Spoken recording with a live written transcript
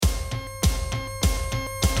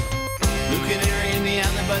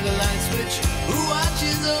by the light switch, who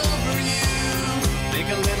watches over you. Make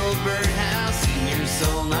a little birdhouse in your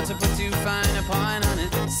soul, not to put too fine a point on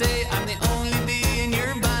it. Say I'm the only bee in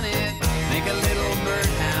your bonnet. Make a little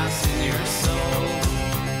birdhouse in your soul.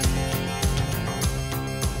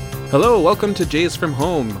 Hello, welcome to Jays from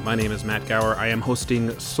Home. My name is Matt Gower. I am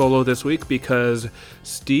hosting solo this week because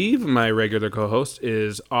Steve, my regular co-host,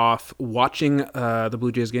 is off watching the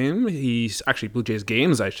Blue Jays game. He's actually Blue Jays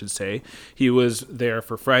games, I should say. He was there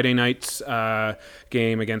for Friday night's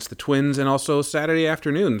game against the Twins and also Saturday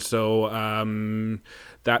afternoon. So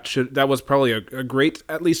that was probably a great.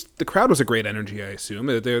 At least the crowd was a great energy, I assume.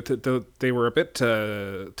 They were a bit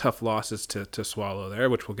tough losses to swallow there,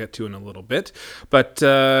 which we'll get to in a little bit. But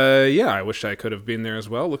yeah, I wish I could have been there as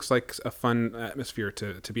well. Looks like a fun atmosphere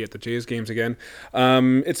to be at the Jays games again.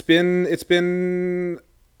 It's been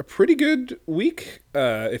a pretty good week,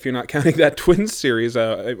 if you're not counting that Twins series,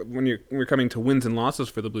 when we're coming to wins and losses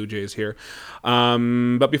for the Blue Jays here.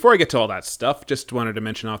 But before I get to all that stuff, just wanted to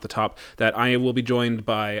mention off the top that I will be joined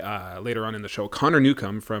by, later on in the show, Connor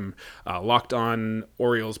Newcomb from Locked On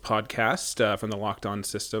Orioles podcast, from the Locked On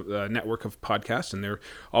system network of podcasts, and they're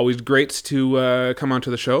always great to come onto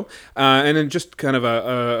the show. And then just kind of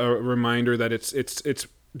a reminder that it's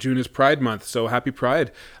June is Pride Month, so happy Pride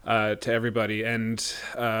to everybody, and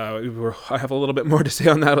I have a little bit more to say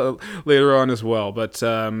on that later on as well. But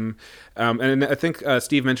and I think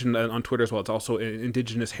Steve mentioned on Twitter as well, it's also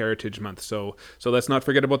Indigenous Heritage Month, so let's not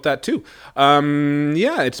forget about that too.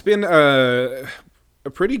 Yeah, it's been a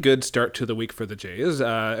pretty good start to the week for the Jays.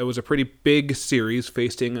 It was a pretty big series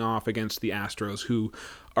facing off against the Astros, who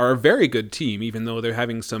are a very good team, even though they're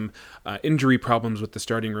having some injury problems with the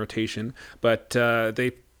starting rotation. But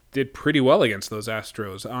they did pretty well against those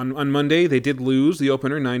Astros. On Monday, they did lose the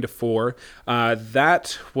opener 9-4.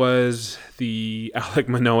 That was the Alek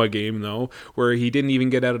Manoah game, though, where he didn't even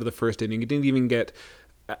get out of the first inning.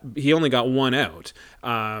 He only got one out,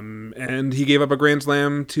 and he gave up a grand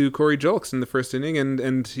slam to Corey Julks in the first inning,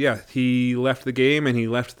 and yeah, he left the game, and he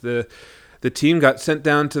left the team, got sent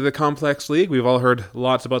down to the Complex League. We've all heard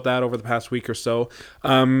lots about that over the past week or so.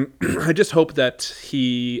 I just hope that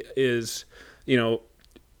he is,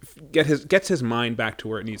 gets his mind back to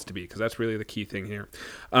where it needs to be, because that's really the key thing here.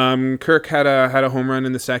 Kirk had a home run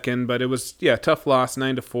in the second, but it was tough loss,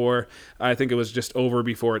 9-4. I think it was just over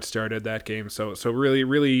before it started, that game. So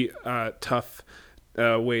really tough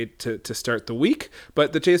way to start the week.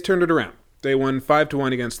 But the Jays turned it around. They won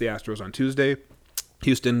 5-1 against the Astros on Tuesday.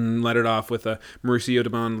 Houston led it off with a Mauricio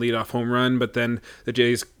Dubon leadoff home run, but then the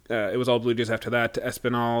Jays, it was all Blue Jays after that.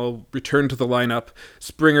 Espinal returned to the lineup.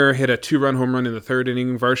 Springer hit a 2-run home run in the third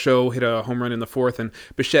inning. Varsho hit a home run in the fourth, and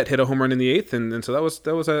Bichette hit a home run in the eighth. And so that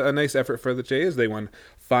was a nice effort for the Jays. They won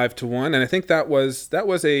 5-1, and I think that was a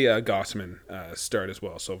Gausman start as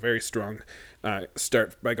well. So very strong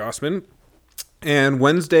start by Gausman. And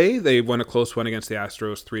Wednesday, they won a close one against the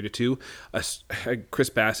Astros, 3-2. Chris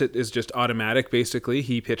Bassett is just automatic, basically.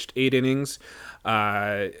 He pitched 8 innings.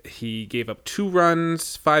 He gave up 2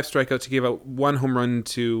 runs, 5 strikeouts. He gave up 1 home run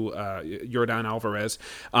to Yordan Alvarez.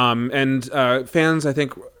 And fans, I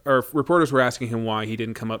think, or reporters were asking him why he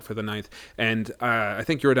didn't come up for the 9th. And I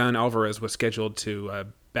think Yordan Alvarez was scheduled to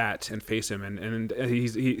bat and face him. And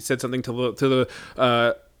he said something to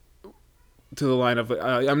the line of,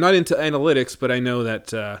 I'm not into analytics, but I know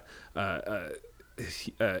that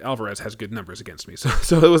Alvarez has good numbers against me. So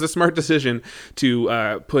it was a smart decision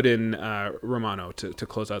to put in Romano to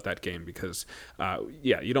close out that game, because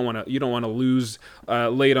you don't want to lose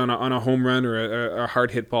late on a home run or a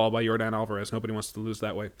hard hit ball by Yordan Alvarez. Nobody wants to lose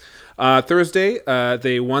that way. Thursday,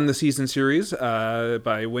 they won the season series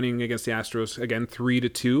by winning against the Astros again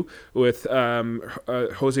 3-2 with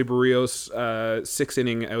Jose Barrios'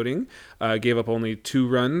 6-inning outing. Gave up only 2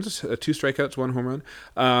 runs, 2 strikeouts, 1 home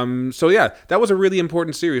run. So yeah, that was a really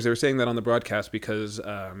important series. They were saying that on the broadcast because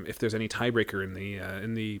if there's any tiebreaker in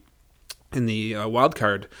the wild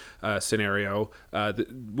card scenario,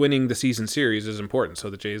 winning the season series is important.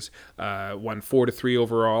 So the Jays won 4-3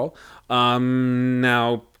 overall.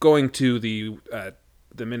 Now going to the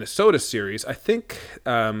Minnesota series, I think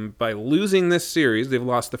by losing this series, they've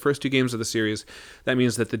lost the first 2 games of the series. That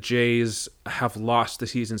means that the Jays have lost the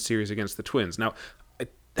season series against the Twins. Now, I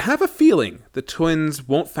have a feeling the Twins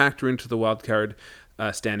won't factor into the wild card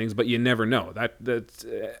standings, but you never know.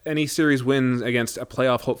 That any series wins against a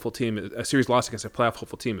playoff hopeful team, a series loss against a playoff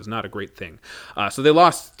hopeful team is not a great thing. So they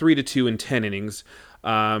lost 3-2 in 10 innings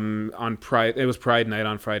on Pride. It was Pride night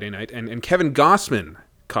on Friday night, and Kevin Gausman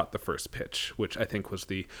caught the first pitch, which I think was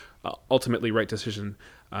the ultimately right decision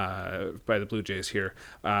by the Blue Jays here,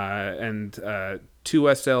 and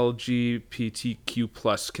 2SL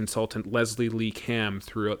plus consultant Leslie Lee Cam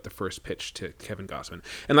threw out the first pitch to Kevin Gossman.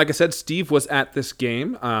 And like I said, Steve was at this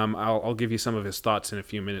game. I'll give you some of his thoughts in a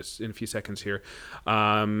few seconds here.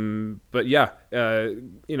 But yeah,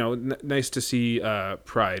 nice to see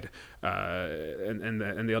Pride and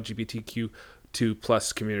the LGBTQ2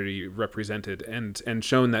 plus community represented and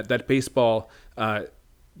shown that baseball.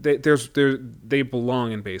 They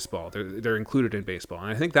belong in baseball. They're included in baseball, and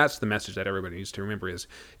I think that's the message that everybody needs to remember: is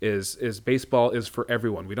baseball is for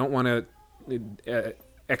everyone. We don't want to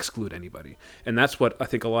exclude anybody, and that's what I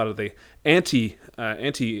think a lot of the anti-gay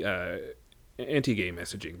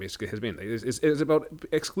messaging basically has been. Is about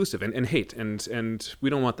exclusive and hate, and we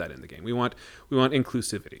don't want that in the game. We want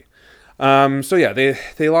inclusivity. So yeah,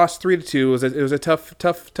 they lost 3-2. It was a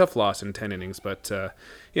tough loss in 10 innings, but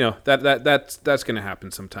that's going to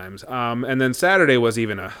happen sometimes. And then Saturday was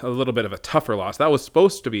even a little bit of a tougher loss. That was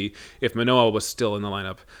supposed to be, if Manoah was still in the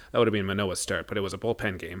lineup, that would have been Manoah's start, but it was a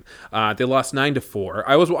bullpen game. They lost 9-4.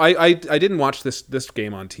 I didn't watch this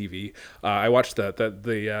game on TV. I watched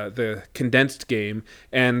the condensed game,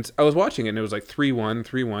 and I was watching it, and it was like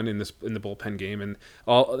 3-1 in the bullpen game, and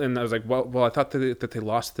I was like, well, I thought that they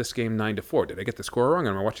lost this game 9-4. Did I get the score wrong?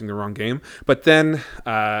 Am I watching the wrong game? But then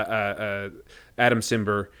Adam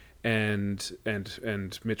Simber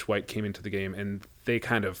and Mitch White came into the game, and they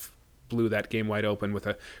kind of blew that game wide open with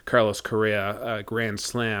a Carlos Correa grand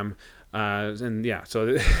slam. And yeah,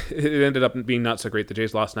 so it ended up being not so great. The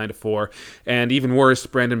Jays lost 9-4, and even worse,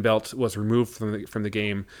 Brandon Belt was removed from the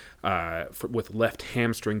game with left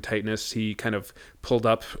hamstring tightness. He kind of pulled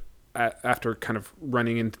up after kind of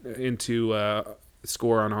running into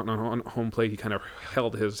score on home plate. He kind of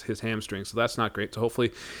held his hamstring, so that's not great. So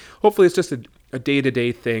hopefully it's just a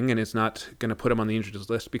day-to-day thing, and it's not going to put him on the injured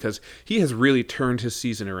list, because he has really turned his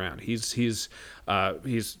season around. He's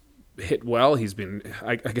hit well. He's been,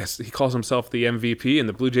 I guess he calls himself the MVP, and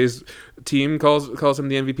the Blue Jays team calls him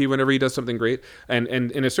the MVP whenever he does something great. And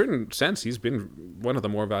in a certain sense, he's been one of the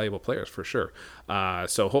more valuable players for sure.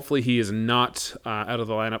 So hopefully he is not out of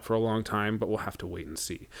the lineup for a long time, but we'll have to wait and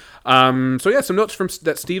see. So yeah, some notes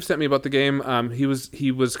that Steve sent me about the game.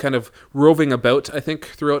 He was kind of roving about, I think,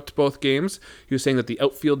 throughout both games. He was saying that the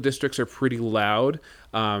outfield districts are pretty loud.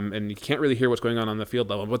 And you can't really hear what's going on the field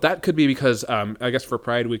level. But that could be because, I guess for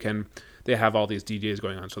Pride Weekend, they have all these DJs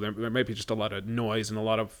going on. So there might be just a lot of noise and a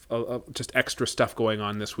lot of just extra stuff going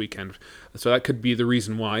on this weekend. So that could be the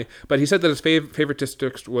reason why. But he said that his favorite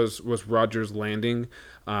district was Rogers Landing,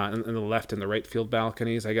 in the left and the right field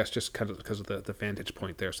balconies, I guess just kind of because of the vantage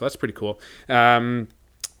point there. So that's pretty cool.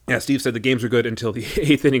 Yeah, Steve said the games were good until the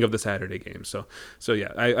 8th inning of the Saturday game. So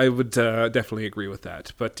yeah, I would definitely agree with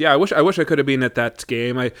that. But yeah, I wish I could have been at that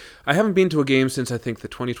game. I haven't been to a game since I think the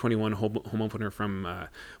 2021 home opener from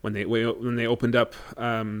when they opened up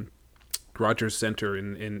Rogers Center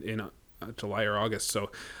in July or August. So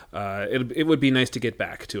it would be nice to get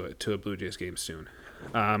back to a Blue Jays game soon.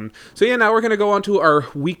 So yeah, now we're going to go on to our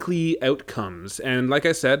weekly outcomes. And like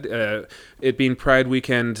I said, it being Pride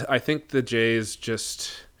Weekend, I think the Jays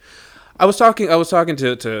just... I was talking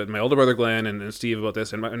to my older brother Glenn and Steve about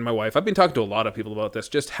this, and my wife. I've been talking to a lot of people about this,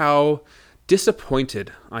 just how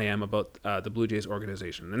disappointed I am about the Blue Jays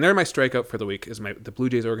organization. And they're my strikeout for the week, is the Blue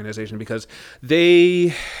Jays organization, because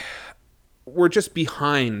they were just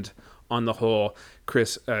behind on the whole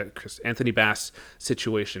Anthony Bass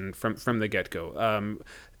situation from the get-go.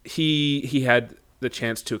 He had the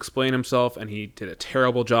chance to explain himself, and he did a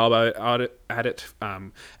terrible job at it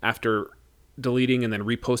after deleting and then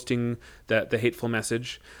reposting the hateful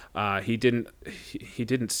message. He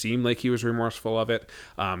didn't seem like he was remorseful of it.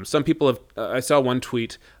 Some people have. I saw one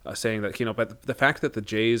tweet saying that but the fact that the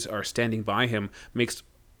Jays are standing by him makes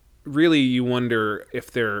really you wonder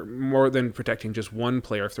if they're more than protecting just one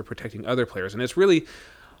player, if they're protecting other players, and it's really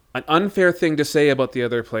an unfair thing to say about the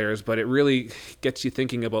other players, but it really gets you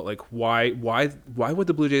thinking about like why would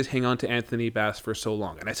the Blue Jays hang on to Anthony Bass for so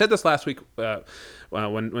long? And I said this last week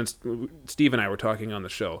when Steve and I were talking on the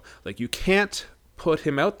show. Like, you can't put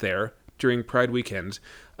him out there during Pride Weekend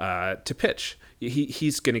to pitch.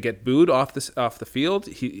 He's going to get booed off the field.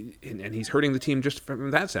 And he's hurting the team just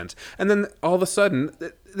from that sense. And then all of a sudden,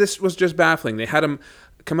 this was just baffling. They had him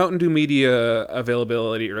come out and do media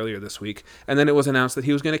availability earlier this week, and then it was announced that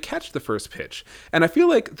he was going to catch the first pitch. And I feel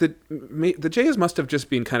like the Jays must have just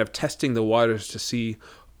been kind of testing the waters to see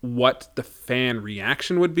what the fan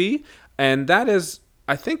reaction would be, and that is,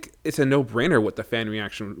 I think it's a no-brainer what the fan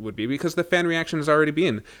reaction would be, because the fan reaction has already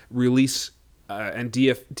been release and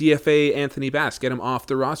DFA Anthony Bass, get him off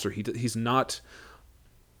the roster. He's not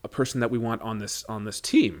a person that we want on this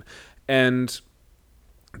team, and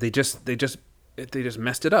they just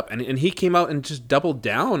messed it up, and he came out and just doubled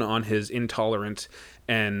down on his intolerant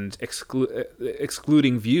and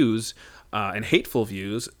excluding views and hateful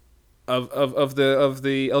views of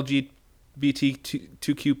the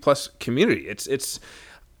LGBTQ plus community. It's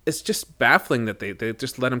just baffling that they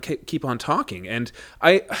just let him keep on talking, and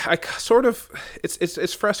I sort of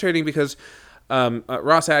it's frustrating because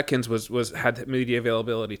Ross Atkins had media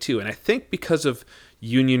availability too, and I think because of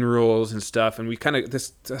union rules and stuff, and we kind of a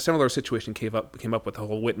similar situation came up with the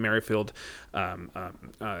whole Whit Merrifield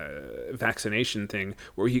vaccination thing,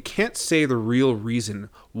 where you can't say the real reason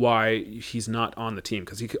why he's not on the team,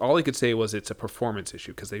 because all he could say was it's a performance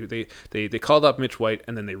issue, because they called up Mitch White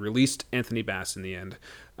and then they released Anthony Bass in the end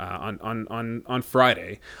on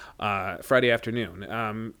Friday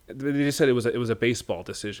afternoon. They just said it was a baseball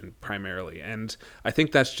decision primarily, and I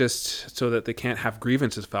think that's just so that they can't have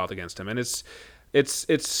grievances filed against him. And it's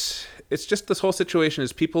just this whole situation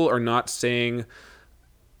is people are not saying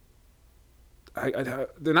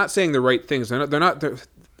they're not saying the right things.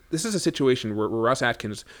 This is a situation where Ross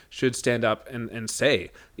Atkins should stand up and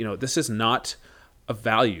say, this is not a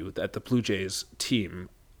value that the Blue Jays team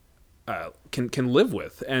can live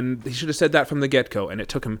with, and he should have said that from the get-go. And it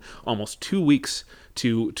took him almost 2 weeks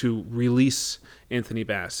to release Anthony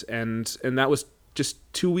Bass, and that was just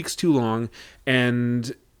 2 weeks too long.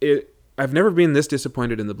 And I've never been this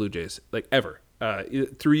disappointed in the Blue Jays, like, ever.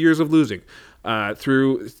 3 years of losing,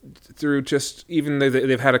 through just, even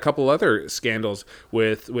they've had a couple other scandals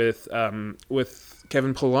with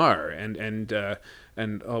Kevin Pillar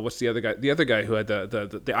and what's the other guy? The other guy who had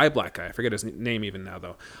the eye black guy. I forget his name even now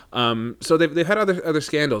though. So they've had other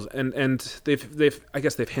scandals, and they've I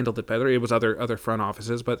guess they've handled it better. It was other front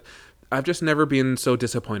offices, but I've just never been so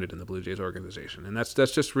disappointed in the Blue Jays organization, and that's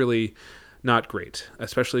just really not great,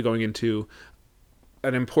 especially going into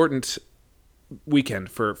an important weekend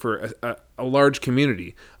for a large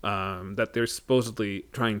community that they're supposedly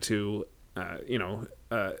trying to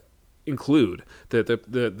include the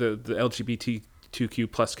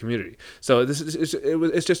LGBTQ plus community. So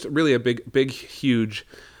it's just really a big huge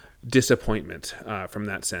disappointment from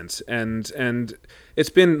that sense, and it's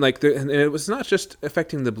been like and it was not just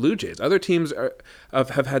affecting the Blue Jays. Other teams have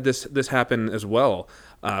had this happen as well.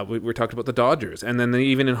 We talked about the Dodgers, and then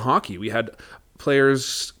even in hockey we had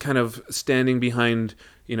players kind of standing behind,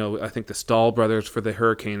 I think the Stahl brothers for the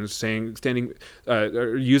Hurricanes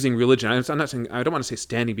using religion. I'm not saying, I don't want to say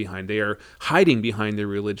standing behind. They are hiding behind their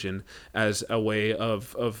religion as a way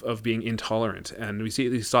of being intolerant. And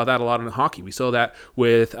we saw that a lot in hockey. We saw that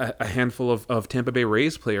with a handful of Tampa Bay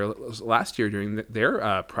Rays players last year during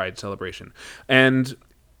their Pride celebration. And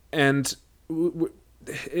we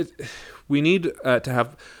need to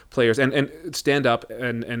have players and stand up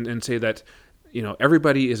and say that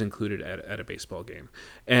everybody is included at a baseball game.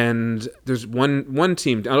 And there's one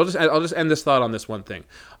team. I'll just end this thought on this one thing.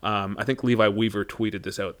 I think Levi Weaver tweeted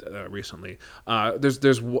this out recently.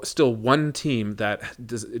 There's still one team that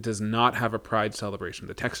does not have a Pride celebration,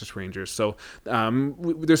 the Texas Rangers. So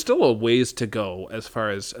there's still a ways to go as far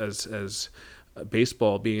as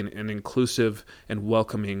baseball being an inclusive and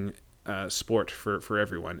welcoming sport for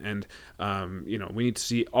everyone. And we need to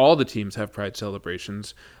see all the teams have Pride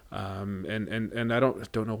celebrations. And I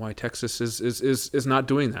don't know why Texas is not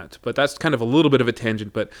doing that, but that's kind of a little bit of a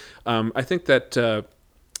tangent. But I think that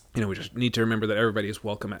we just need to remember that everybody is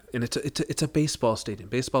welcome at, and it's a baseball stadium.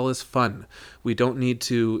 Baseball is fun. We don't need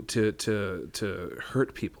to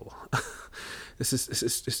hurt people. It's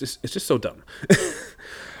just so dumb.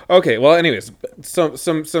 Okay, well, anyways,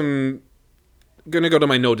 some. Going to go to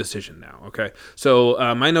my no decision now, okay? So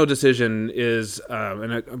my no decision is,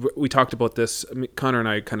 we talked about this, Connor and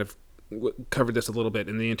I kind of covered this a little bit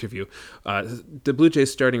in the interview, the Blue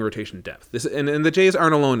Jays starting rotation depth. And the Jays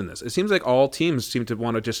aren't alone in this. It seems like all teams seem to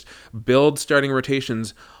want to just build starting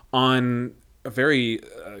rotations on a very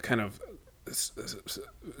kind of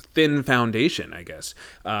thin foundation, I guess.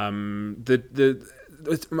 I'm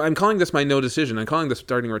calling this my no decision. I'm calling the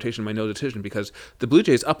starting rotation my no decision because the Blue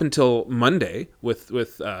Jays, up until Monday, with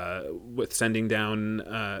sending down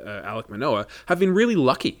Alek Manoah, have been really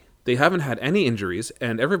lucky. They haven't had any injuries,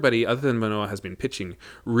 and everybody other than Manoah has been pitching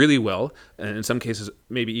really well, and in some cases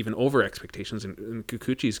maybe even over expectations in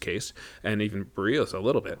Kikuchi's case, and even Barrios a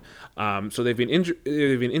little bit. So they've been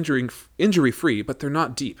injury free, but they're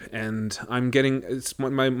not deep. And it's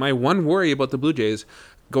my one worry about the Blue Jays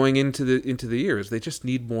going into the year is they just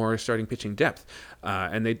need more starting pitching depth,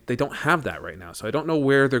 and they don't have that right now. So I don't know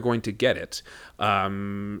where they're going to get it.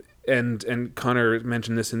 and Connor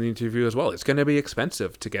mentioned this in the interview as well. It's going to be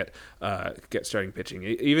expensive to get starting pitching,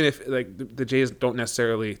 even if like the Jays don't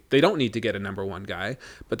need to get a number one guy,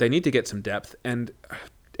 but they need to get some depth. And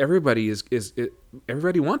everybody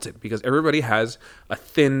everybody wants it because everybody has a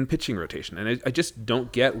thin pitching rotation, and I just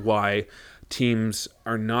don't get why teams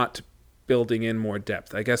are not building in more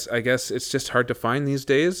depth. I guess it's just hard to find these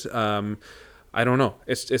days. I don't know.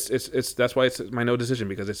 It's that's why it's my no decision,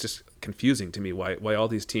 because it's just confusing to me why all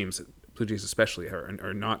these teams, Blue Jays especially,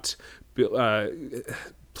 are not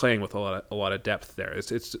playing with a lot of depth there.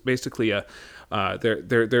 It's basically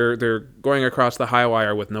they're going across the high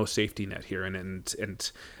wire with no safety net here,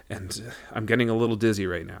 and I'm getting a little dizzy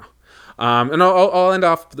right now. And I'll end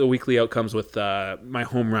off the weekly outcomes with my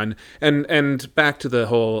home run, and back to the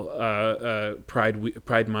whole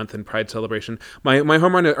Pride Month and Pride celebration. My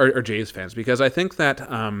home run are Jays fans, because I think that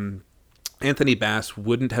Anthony Bass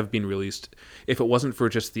wouldn't have been released if it wasn't for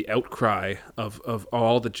just the outcry of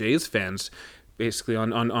all the Jays fans, basically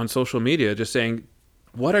on social media, just saying,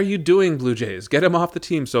 "What are you doing, Blue Jays? Get him off the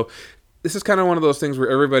team." So this is kind of one of those things where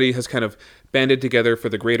everybody has kind of banded together for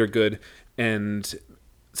the greater good, and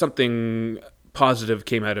something positive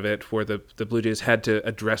came out of it, where the Blue Jays had to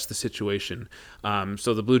address the situation.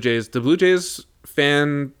 So the Blue Jays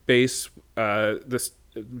fan base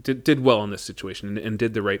did well in this situation and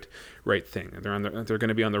did the right thing. They're going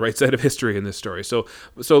to be on the right side of history in this story. So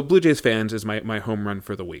Blue Jays fans is my home run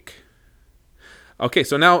for the week. Okay,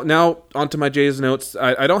 so now onto my Jays notes.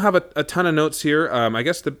 I don't have a ton of notes here. I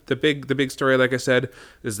guess the big story, like I said,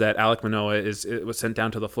 is that Alek Manoah was sent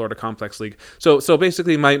down to the Florida Complex League. So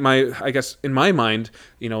basically, my I guess in my mind,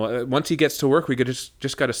 once he gets to work, we could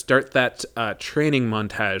just got to start that training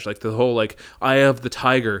montage, like the whole like Eye of the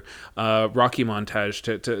Tiger, Rocky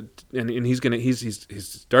montage. And he's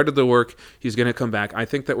started the work. He's gonna come back. I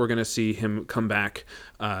think that we're gonna see him come back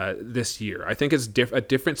this year. I think it's a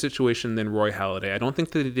different situation than Roy Halladay. I don't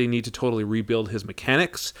think that they need to totally rebuild his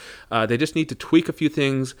mechanics. They just need to tweak a few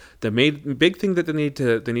things. The big thing that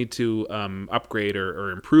they need to upgrade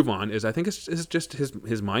or improve on is, I think, is just his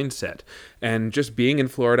mindset, and just being in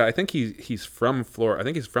Florida. I think he's from Florida. I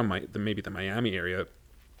think he's from maybe the Miami area.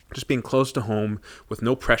 Just being close to home with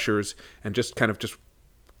no pressures, and just kind of just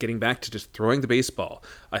getting back to just throwing the baseball.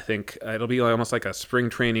 I think it'll be almost like a spring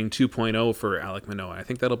training 2.0 for Alek Manoah. I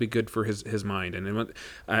think that'll be good for his mind. And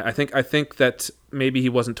I think that maybe he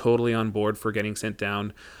wasn't totally on board for getting sent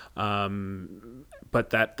down, but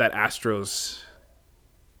that Astros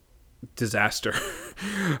disaster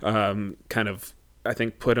kind of, I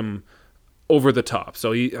think, put him over the top.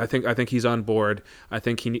 So I think he's on board. I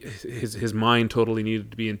think his mind totally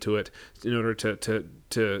needed to be into it in order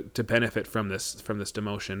to benefit from this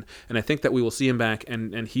demotion. And I think that we will see him back,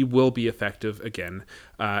 and he will be effective again.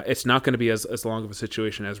 It's not going to be as long of a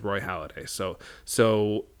situation as Roy Halladay.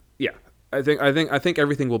 So yeah. I think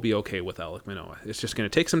everything will be okay with Alek Manoah. It's just going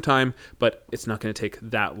to take some time, but it's not going to take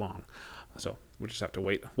that long. So we'll just have to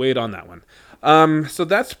wait on that one. So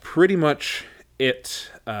that's pretty much it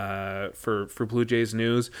for Blue Jays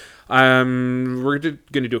news. We're going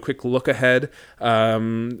to do a quick look ahead.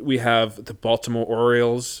 We have the Baltimore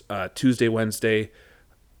Orioles Tuesday, Wednesday,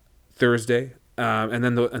 Thursday, and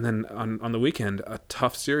then on the weekend, a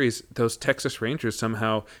tough series. Those Texas Rangers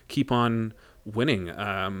somehow keep on winning.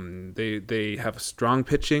 They have strong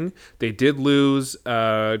pitching. They did lose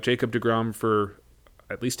Jacob deGrom for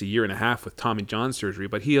at least a year and a half with Tommy John surgery,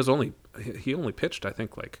 but he only pitched, I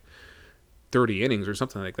think, like 30 innings or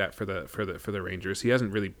something like that for the Rangers. He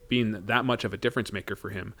hasn't really been that much of a difference maker for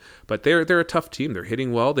him, but they're a tough team. They're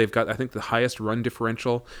hitting well. They've got, I think, the highest run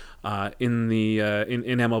differential in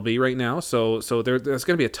MLB right now. So there's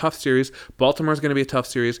going to be a tough series. Baltimore's going to be a tough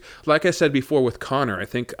series. Like I said before with Connor, I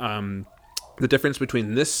think the difference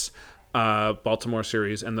between this Baltimore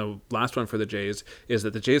series and the last one for the Jays is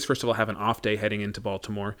that the Jays, first of all, have an off day heading into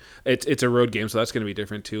Baltimore. It's a road game, so that's going to be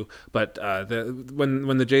different too. But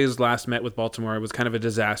when the Jays last met with Baltimore, it was kind of a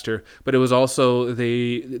disaster. But it was also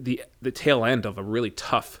the tail end of a really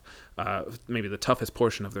tough, maybe the toughest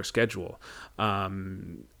portion of their schedule.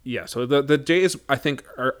 So the Jays, I think,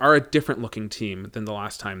 are a different looking team than the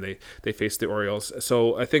last time they faced the Orioles.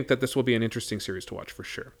 So I think that this will be an interesting series to watch for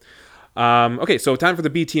sure. Okay, so time for the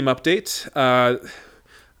B team update.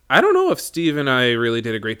 I don't know if Steve and I really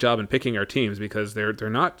did a great job in picking our teams, because they're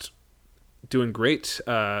not doing great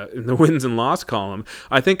in the wins and loss column.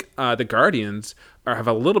 I think the Guardians have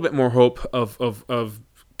a little bit more hope of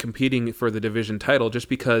competing for the division title, just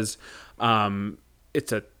because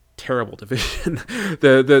it's a terrible division.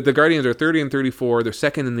 The Guardians are 30-34. They're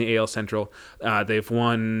second in the AL Central. They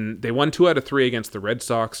won 2 out of 3 against the Red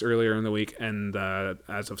Sox earlier in the week, and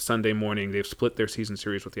as of Sunday morning, they've split their season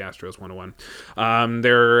series with the Astros 1-1.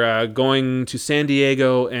 They're going to San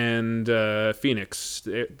Diego and Phoenix.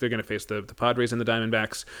 They're going to face the Padres and the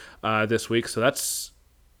Diamondbacks this week. So it's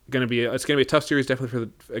going to be a tough series,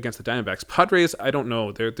 definitely against the Diamondbacks. Padres, I don't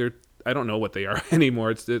know. I don't know what they are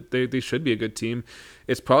anymore. They should be a good team.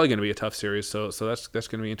 It's probably going to be a tough series, so that's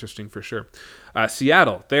going to be interesting for sure.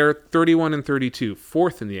 Seattle, they're 31-32,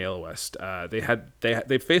 fourth in the AL West.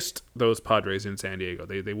 They faced those Padres in San Diego.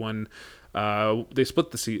 They won. They split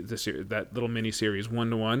that little mini series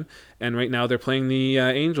 1-1, and right now they're playing the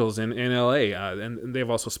Angels in LA, and they've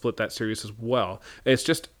also split that series as well. It's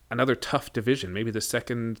just another tough division, maybe the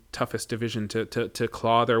second toughest division to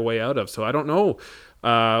claw their way out of. So I don't know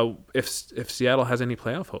if Seattle has any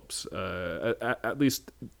playoff hopes, at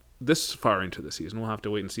least this far into the season. We'll have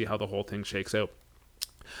to wait and see how the whole thing shakes out.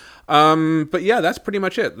 But yeah, that's pretty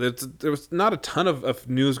much it. There was not a ton of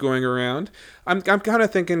news going around. I'm kind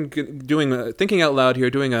of thinking out loud here,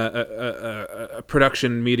 doing a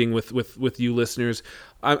production meeting with you listeners.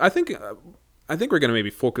 I think we're going to maybe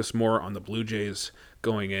focus more on the Blue Jays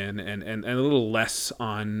going in and a little less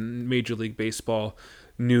on Major League Baseball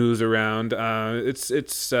news around. I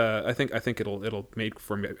think it'll make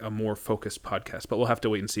for a more focused podcast, but we'll have to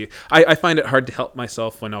wait and see. I find it hard to help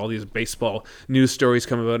myself when all these baseball news stories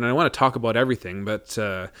come about, and I want to talk about everything, but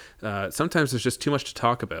sometimes there's just too much to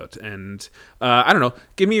talk about. And I don't know.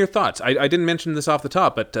 Give me your thoughts. I didn't mention this off the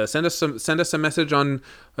top, but send us a message on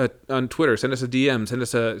Twitter. Send us a DM. Send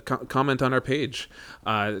us a comment on our page.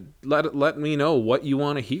 Let me know what you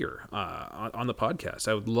want to hear on the podcast.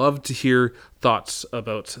 I would love to hear thoughts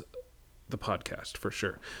about the podcast for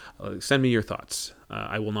sure. Send me your thoughts.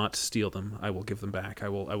 I will not steal them. I will give them back. I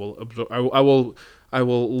will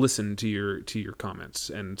listen to your comments,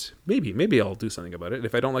 and maybe I'll do something about it.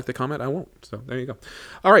 If I don't like the comment, I won't. So there you go.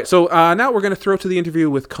 All right. So now we're going to throw to the interview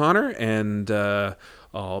with Connor, and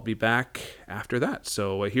I'll be back after that.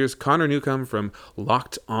 So here's Connor Newcomb from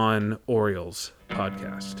Locked On Orioles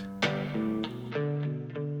podcast.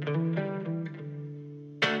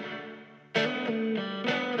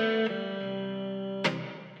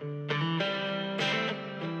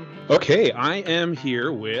 Okay, I am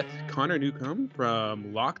here with Connor Newcomb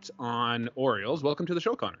from Locked On Orioles. Welcome to the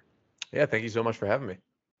show, Connor. Yeah, thank you so much for having me.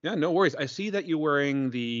 Yeah, no worries. I see that you're wearing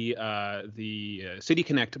the City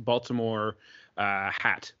Connect Baltimore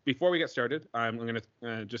hat. Before we get started, I'm going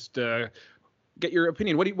to just get your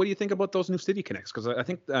opinion. What do you think about those new City Connects? Because I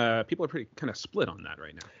think people are pretty kind of split on that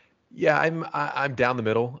right now. Yeah, I'm down the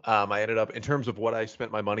middle. I ended up, in terms of what I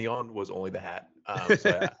spent my money on, was only the hat.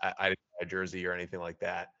 So I didn't buy a jersey or anything like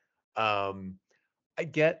that. I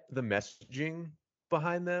get the messaging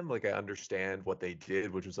behind them. Like, I understand what they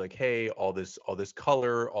did, which was like, hey, all this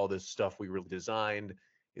color, all this stuff we really designed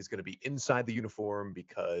is going to be inside the uniform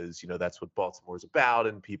because, that's what Baltimore is about.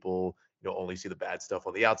 And people, only see the bad stuff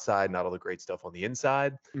on the outside, not all the great stuff on the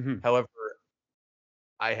inside. Mm-hmm. However,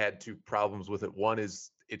 I had 2 problems with it. One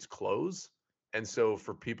is it's clothes. And so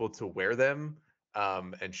for people to wear them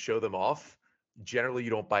and show them off, generally you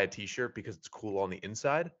don't buy a t-shirt because it's cool on the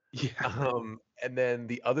inside. Yeah. And then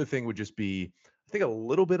the other thing would just be, I think a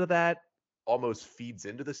little bit of that almost feeds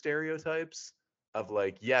into the stereotypes of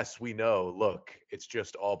like, yes, we know, look, it's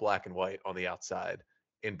just all black and white on the outside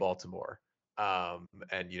in Baltimore.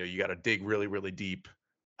 And you got to dig really, really deep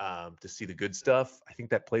to see the good stuff. I think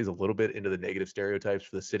that plays a little bit into the negative stereotypes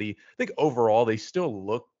for the city. I think overall they still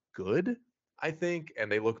look good, I think,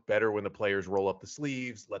 and they look better when the players roll up the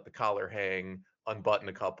sleeves, let the collar hang, unbutton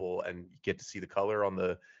a couple, and get to see the color on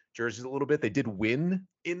the jerseys a little bit. They did win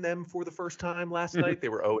in them for the first time last night. They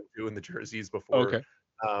were 0-2 in the jerseys before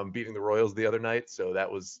beating the Royals the other night, so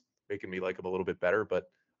that was making me like them a little bit better. But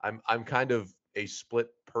I'm kind of a split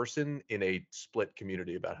person in a split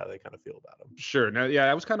community about how they kind of feel about them. Sure. Now, yeah,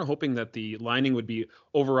 I was kind of hoping that the lining would be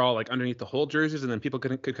overall like underneath the whole jerseys, and then people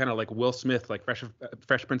could kind of like Will Smith, like Fresh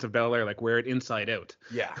Prince of Bel-Air, like wear it inside out.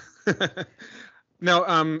 Yeah.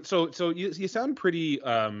 Now, so you sound pretty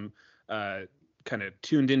kind of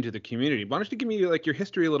tuned into the community. Why don't you give me like your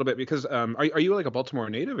history a little bit? Because are you like a Baltimore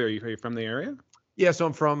native? Are you from the area? Yeah, so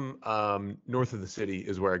I'm from north of the city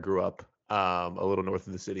is where I grew up. A little north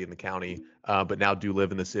of the city in the county, but now do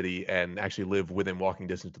live in the city and actually live within walking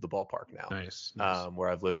distance to the ballpark now. Nice. Where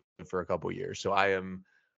I've lived for a couple of years. So I am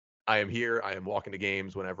here. I am walking to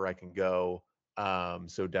games whenever I can go.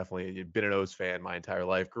 So definitely been an O's fan my entire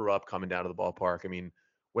life. Grew up coming down to the ballpark. I mean,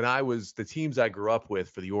 the teams I grew up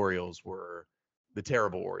with for the Orioles were the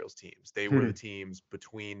terrible Orioles teams. They were the teams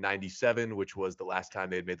between 97, which was the last time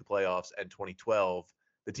they had made the playoffs, and 2012.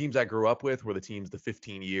 The teams I grew up with were the teams the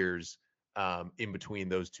 15 years in between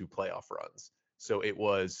those two playoff runs. So it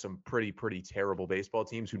was some pretty terrible baseball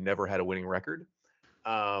teams who never had a winning record.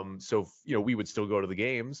 So we would still go to the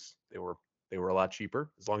games. They were a lot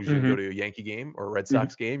cheaper. As long as you didn't go to a Yankee game or a Red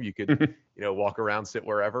Sox game, you could walk around, sit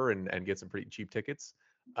wherever, and get some pretty cheap tickets.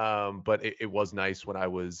 But it was nice when I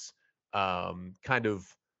was kind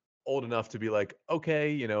of old enough to be like,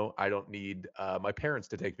 okay, I don't need my parents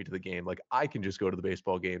to take me to the game. Like, I can just go to the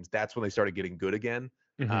baseball games. That's when they started getting good again,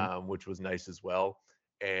 which was nice as well.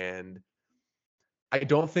 And I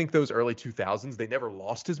don't think those early 2000s, they never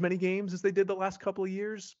lost as many games as they did the last couple of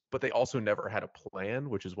years, but they also never had a plan,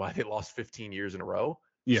 which is why they lost 15 years in a row.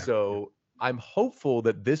 Yeah. So I'm hopeful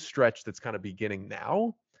that this stretch that's kind of beginning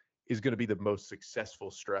now is going to be the most successful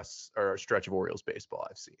stretch of Orioles baseball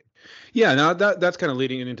I've seen. Yeah, now that's kind of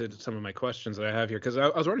leading into some of my questions that I have here, because I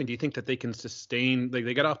was wondering, do you think that they can sustain, like,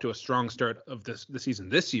 they got off to a strong start of the season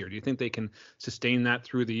this year? Do you think they can sustain that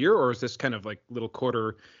through the year, or is this kind of like little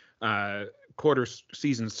quarter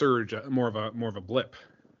season surge more of a blip?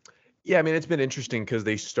 Yeah, I mean, it's been interesting because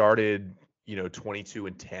they started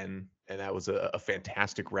 22-10, and that was a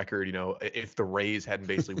fantastic record. If the Rays hadn't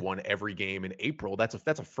basically won every game in April, that's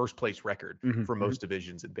a first place record for most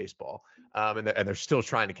divisions in baseball. And they're still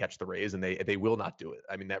trying to catch the Rays, and they will not do it.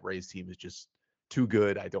 I mean, that Rays team is just too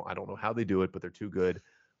good. I don't know how they do it, but they're too good.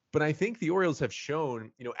 But I think the Orioles have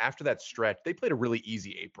shown, after that stretch, they played a really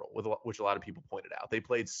easy April, which a lot of people pointed out. They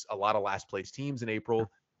played a lot of last place teams in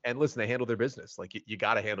April. And listen, they handled their business. Like, you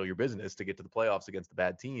got to handle your business to get to the playoffs against the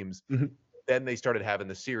bad teams. Then they started having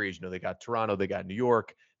the series. They got Toronto, they got New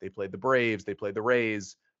York, they played the Braves, they played the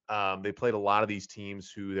Rays. They played a lot of these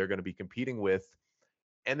teams who they're going to be competing with,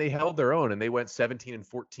 and they held their own, and they went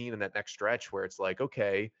 17-14 in that next stretch where it's like,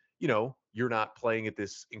 okay, you're not playing at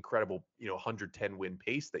this incredible, 110 win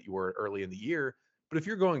pace that you were early in the year. But if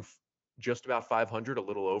you're going just about 500, a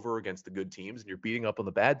little over against the good teams, and you're beating up on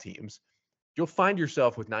the bad teams, you'll find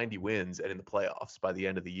yourself with 90 wins and in the playoffs by the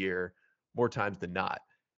end of the year, more times than not.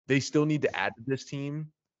 They still need to add to this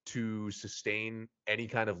team to sustain any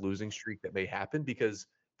kind of losing streak that may happen, because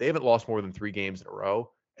they haven't lost more than 3 games in a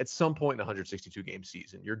row. At some point in a 162 game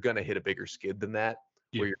season, you're going to hit a bigger skid than that,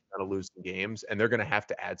 where you're going to lose some games, and they're going to have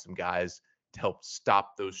to add some guys to help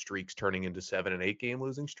stop those streaks turning into 7 and 8 game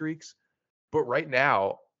losing streaks. But right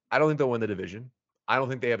now, I don't think they'll win the division. I don't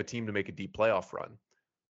think they have a team to make a deep playoff run.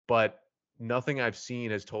 But nothing I've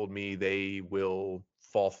seen has told me they will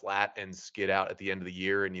fall flat and skid out at the end of the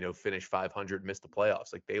year and, finish 500, miss the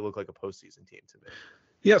playoffs. Like, they look like a postseason team to me.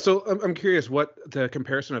 Yeah. So I'm curious what the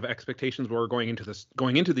comparison of expectations were going into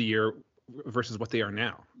the year versus what they are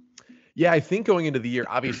now. Yeah, I think going into the year,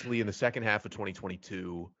 obviously in the second half of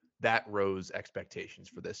 2022, that rose expectations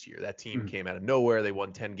for this year. That team came out of nowhere. They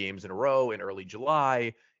won 10 games in a row in early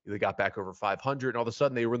July. They got back over 500, and all of a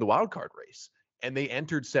sudden they were in the wild card race. And they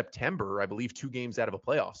entered September, I believe, 2 games out of a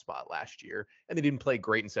playoff spot last year. And they didn't play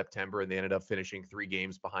great in September, and they ended up finishing 3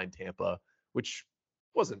 games behind Tampa, which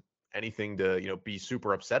wasn't anything to, be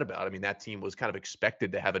super upset about. I mean, that team was kind of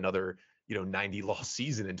expected to have another, 90 loss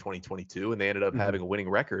season in 2022, and they ended up having a winning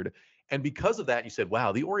record. And because of that, you said,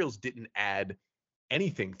 wow, the Orioles didn't add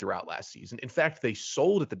anything throughout last season. In fact, they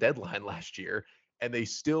sold at the deadline last year, and they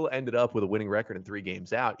still ended up with a winning record in 3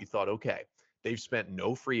 games out. You thought, okay, they've spent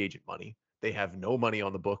no free agent money. They have no money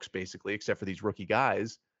on the books, basically, except for these rookie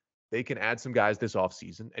guys. They can add some guys this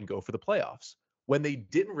offseason and go for the playoffs. When they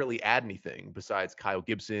didn't really add anything besides Kyle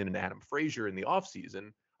Gibson and Adam Frazier in the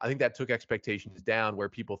offseason, I think that took expectations down, where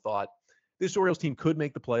people thought this Orioles team could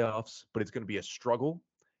make the playoffs, but it's going to be a struggle.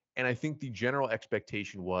 And I think the general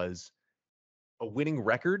expectation was a winning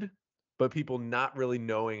record, but people not really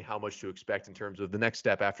knowing how much to expect in terms of the next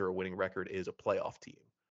step after a winning record is a playoff team.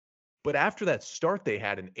 But after that start they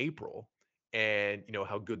had in April, and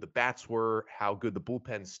how good the bats were, how good the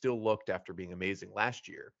bullpen still looked after being amazing last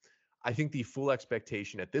year, I think the full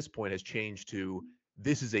expectation at this point has changed to,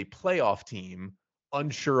 this is a playoff team,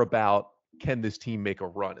 unsure about, can this team make a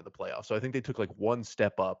run in the playoffs? So I think they took like one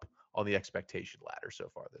step up on the expectation ladder so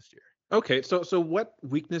far this year. Okay, so what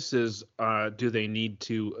weaknesses do they need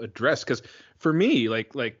to address? Because for me,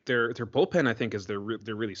 like their bullpen, I think, is their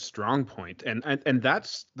really strong point, and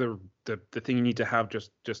that's the thing you need to have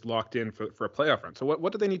just locked in for a playoff run. So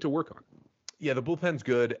what do they need to work on? Yeah, the bullpen's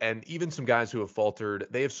good, and even some guys who have faltered,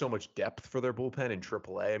 they have so much depth for their bullpen in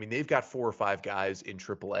AAA. I mean, they've got 4 or 5 guys in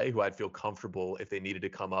AAA who I'd feel comfortable if they needed to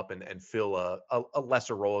come up and fill a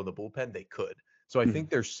lesser role in the bullpen, they could. So I think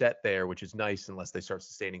they're set there, which is nice unless they start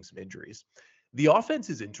sustaining some injuries. The offense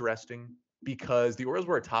is interesting because the Orioles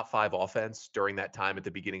were a top 5 offense during that time at the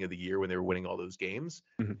beginning of the year when they were winning all those games.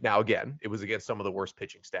 Mhm. Now, again, it was against some of the worst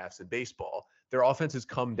pitching staffs in baseball. Their offense has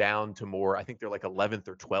come down to more, I think they're like 11th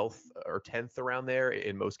or 12th or 10th around there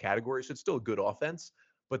in most categories. So it's still a good offense,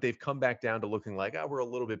 but they've come back down to looking like, we're a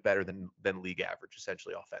little bit better than league average,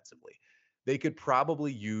 essentially offensively. They could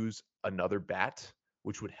probably use another bat,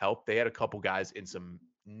 which would help. They had a couple guys in some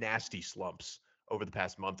nasty slumps over the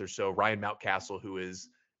past month or so. Ryan Mountcastle, who is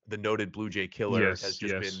the noted Blue Jay killer, Yes, has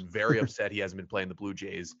just yes. been very upset he hasn't been playing the Blue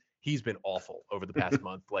Jays. He's been awful over the past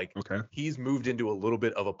month. Like, Okay. he's moved into a little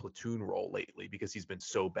bit of a platoon role lately because he's been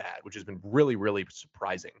so bad, which has been really, really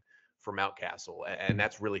surprising for Mountcastle. And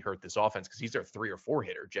that's really hurt this offense because he's their 3 or 4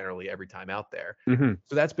 hitter generally every time out there. Mhm.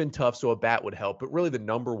 So that's been tough. So a bat would help. But really, the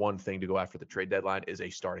number one thing to go after the trade deadline is a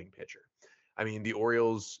starting pitcher. I mean, the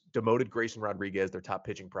Orioles demoted Grayson Rodriguez, their top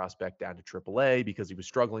pitching prospect, down to AAA because he was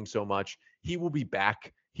struggling so much. He will be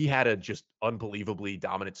back. He had a just unbelievably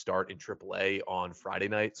dominant start in AAA on Friday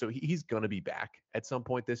night. So he's going to be back at some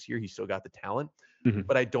point this year. He's still got the talent. Mhm.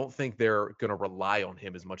 But I don't think they're going to rely on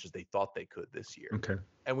him as much as they thought they could this year. Okay.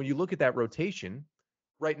 And when you look at that rotation,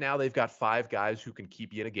 right now they've got 5 guys who can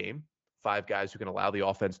keep you in a game, 5 guys who can allow the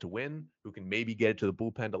offense to win, who can maybe get it to the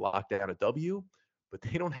bullpen to lock down a W. But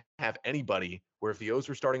they don't have anybody where if the O's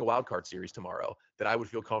were starting a wild card series tomorrow, that I would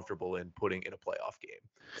feel comfortable in putting in a playoff game.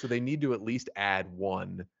 So they need to at least add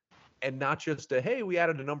one, and not just hey, we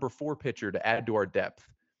added a number 4 pitcher to add to our depth.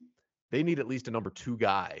 They need at least a number 2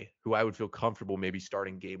 guy who I would feel comfortable maybe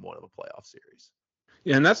starting game 1 of a playoff series.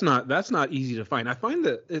 Yeah, and that's not easy to find. I find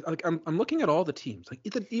that like I'm looking at all the teams, like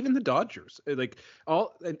even the Dodgers, like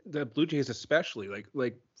all the Blue Jays especially,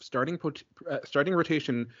 like starting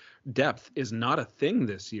rotation depth is not a thing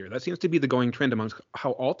this year. That seems to be the going trend amongst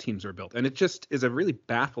how all teams are built, and it just is a really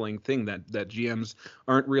baffling thing that GMs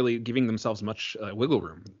aren't really giving themselves much wiggle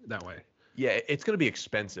room that way. Yeah, it's going to be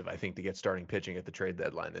expensive, I think, to get starting pitching at the trade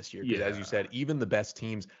deadline this year. Because as you said, even the best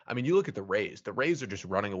teams, I mean, you look at the Rays. The Rays are just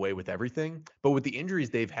running away with everything. But with the injuries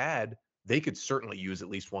they've had, they could certainly use at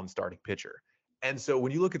least one starting pitcher. And so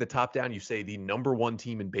when you look at the top down, you say the number 1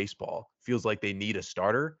 team in baseball feels like they need a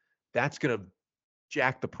starter. That's going to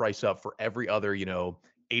jack the price up for every other,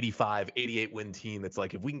 85, 88 win team. That's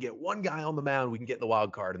like, if we can get one guy on the mound, we can get in the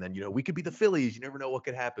wild card. And then, we could be the Phillies. You never know what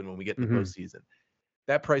could happen when we get in the postseason.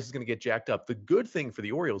 That price is going to get jacked up. The good thing for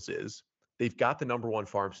the Orioles is they've got the number 1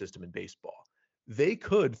 farm system in baseball. They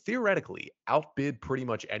could theoretically outbid pretty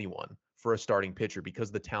much anyone for a starting pitcher because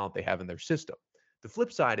of the talent they have in their system. The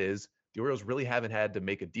flip side is the Orioles really haven't had to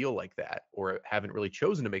make a deal like that, or haven't really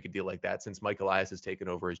chosen to make a deal like that since Mike Elias has taken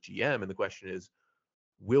over as GM. And the question is,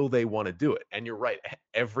 will they want to do it? And you're right.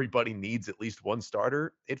 Everybody needs at least one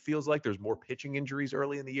starter. It feels like there's more pitching injuries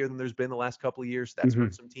early in the year than there's been the last couple of years. That's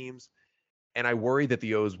hurt some teams. And I worry that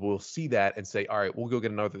the O's will see that and say, all right, we'll go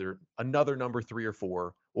get another number 3 or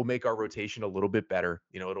 4. We'll make our rotation a little bit better.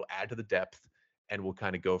 It'll add to the depth, and we'll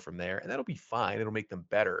kind of go from there. And that'll be fine. It'll make them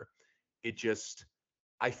better. It just,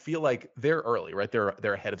 I feel like they're early, right? They're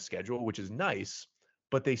ahead of schedule, which is nice,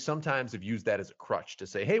 but they sometimes have used that as a crutch to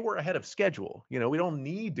say, hey, we're ahead of schedule. We don't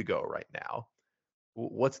need to go right now.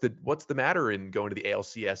 What's the matter in going to the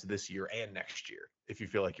ALCS this year and next year if you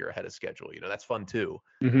feel like you're ahead of schedule? That's fun too.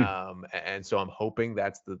 And so I'm hoping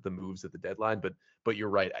that's the moves at the deadline. But you're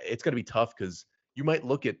right, it's going to be tough because you might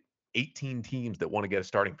look at 18 teams that want to get a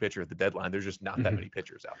starting pitcher at the deadline. There's just not that many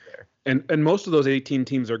pitchers out there. And most of those 18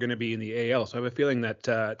 teams are going to be in the AL. So I have a feeling that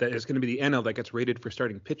that is going to be the NL that gets rated for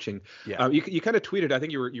starting pitching. Yeah. You kind of tweeted, I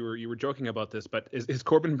think you were joking about this, but is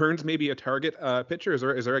Corbin Burns maybe a target pitcher?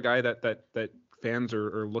 Is there a guy that fans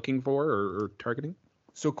are looking for or targeting?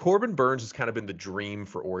 So Corbin Burns has kind of been the dream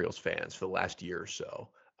for Orioles fans for the last year or so.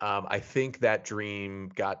 I think that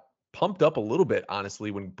dream got pumped up a little bit,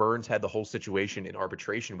 honestly, when Burns had the whole situation in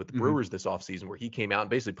arbitration with the Brewers this offseason, where he came out and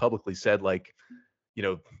basically publicly said, like,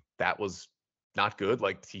 that was not good.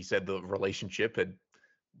 Like, he said the relationship had,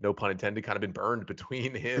 no pun intended, kind of been burned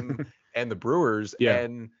between him and the Brewers. Yeah.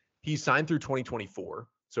 And he signed through 2024.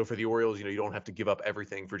 So for the Orioles, you don't have to give up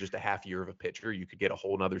everything for just a half year of a pitcher. You could get a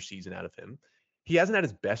whole nother season out of him. He hasn't had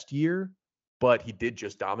his best year, but he did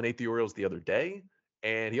just dominate the Orioles the other day.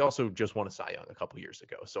 And he also just won a Cy Young a couple years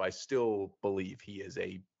ago. So I still believe he is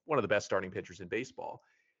one of the best starting pitchers in baseball.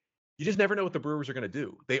 You just never know what the Brewers are going to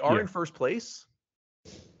do. They are in first place,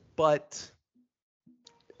 but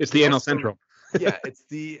it's the NL Central. Yeah, it's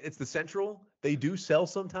the Central. They do sell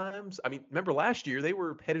sometimes. I mean, remember last year they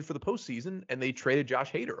were headed for the postseason and they traded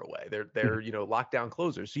Josh Hader away. They're lockdown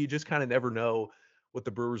closers. So you just kind of never know what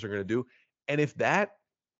the Brewers are going to do. And if that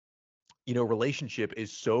relationship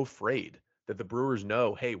is so frayed that the Brewers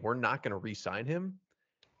know, hey, we're not going to re-sign him,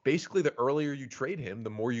 basically the earlier you trade him, the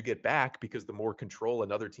more you get back because the more control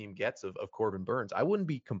another team gets of Corbin Burns. I wouldn't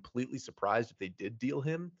be completely surprised if they did deal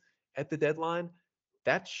him at the deadline.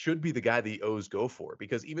 That should be the guy the O's go for,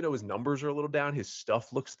 because even though his numbers are a little down, his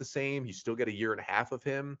stuff looks the same. You still get a year and a half of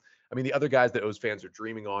him. I mean, the other guys that O's fans are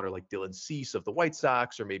dreaming on are like Dylan Cease of the White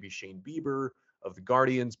Sox or maybe Shane Bieber of the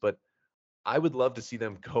Guardians, but I would love to see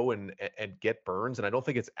them go and get Burns, and I don't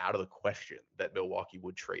think it's out of the question that Milwaukee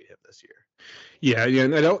would trade him this year. Yeah,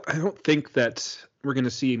 and I don't think that we're going to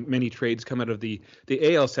see many trades come out of the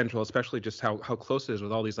AL Central, especially just how close it is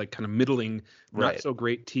with all these like kind of middling, not so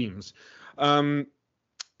great teams.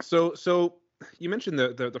 So you mentioned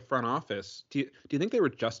the front office. Do you think they were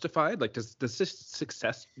justified? Like, does this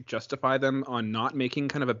success justify them on not making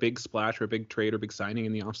kind of a big splash or a big trade or big signing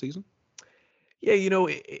in the offseason? Yeah,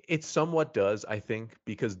 it somewhat does, I think,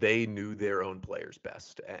 because they knew their own players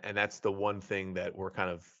best. And that's the one thing that we're kind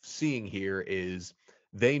of seeing here is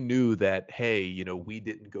they knew that, hey, we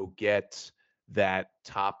didn't go get that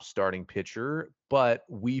top starting pitcher, but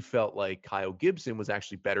we felt like Kyle Gibson was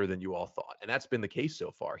actually better than you all thought. And that's been the case so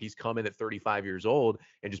far. He's come in at 35 years old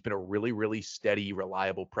and just been a really, really steady,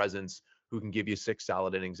 reliable presence who can give you 6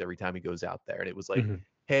 solid innings every time he goes out there. And it was like,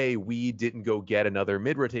 hey, we didn't go get another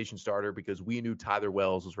mid-rotation starter because we knew Tyler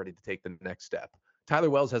Wells was ready to take the next step. Tyler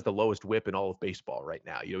Wells has the lowest whip in all of baseball right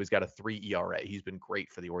now. He's got a 3 ERA. He's been great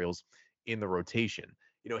for the Orioles in the rotation.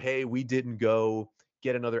 Hey, we didn't go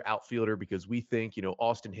get another outfielder because we think,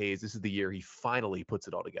 Austin Hayes, this is the year he finally puts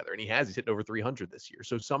it all together. And he's hitting over 300 this year.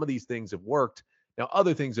 So some of these things have worked. Now,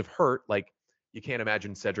 other things have hurt, like you can't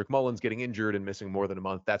imagine Cedric Mullins getting injured and missing more than a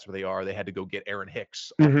month. That's where they are. They had to go get Aaron Hicks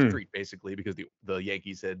off the street, basically, because the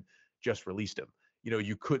Yankees had just released him.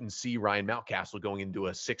 You couldn't see Ryan Mountcastle going into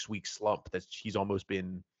a 6-week slump that he's almost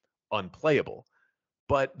been unplayable.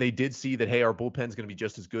 But they did see that, hey, our bullpen's going to be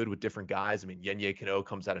just as good with different guys. I mean, Yenye Cano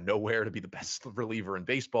comes out of nowhere to be the best reliever in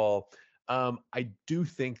baseball. I do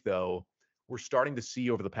think, though, we're starting to see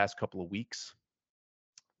over the past couple of weeks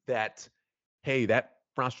that, hey, that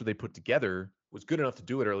roster they put together was good enough to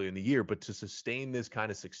do it early in the year, but to sustain this kind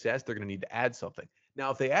of success, they're going to need to add something. Now,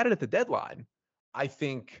 if they added at the deadline, I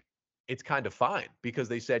think it's kind of fine because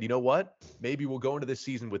they said, you know what, maybe we'll go into this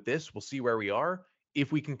season with this. We'll see where we are.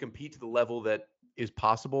 If we can compete to the level that is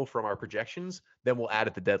possible from our projections, then we'll add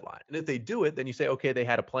at the deadline. And if they do it, then you say, okay, they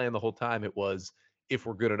had a plan the whole time. It was, if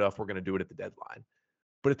we're good enough, we're going to do it at the deadline.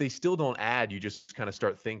 But if they still don't add, you just kind of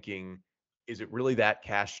start thinking, is it really that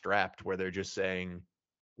cash strapped where they're just saying,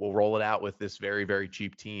 we'll roll it out with this very, very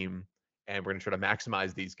cheap team and we're going to try to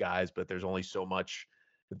maximize these guys, but there's only so much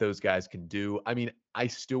that those guys can do. I mean, I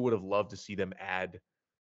still would have loved to see them add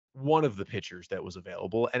one of the pitchers that was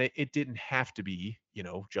available. And it didn't have to be,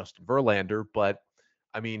 Justin Verlander, but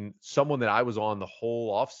I mean, someone that I was on the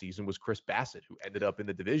whole offseason was Chris Bassett, who ended up in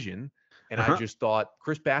the division. And I just thought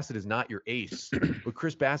Chris Bassett is not your ace, but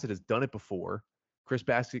Chris Bassett has done it before. Chris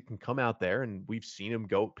Bassett can come out there, and we've seen him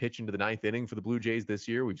go pitch into the 9th inning for the Blue Jays this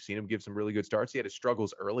year. We've seen him give some really good starts. He had his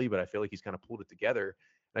struggles early, but I feel like he's kind of pulled it together.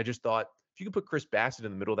 And I just thought, if you could put Chris Bassett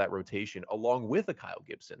in the middle of that rotation along with a Kyle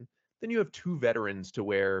Gibson, then you have 2 veterans to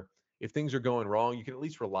where if things are going wrong, you can at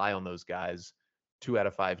least rely on those guys 2 out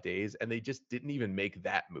of 5 days. And they just didn't even make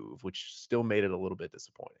that move, which still made it a little bit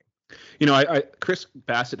disappointing. Chris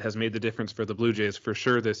Bassett has made the difference for the Blue Jays for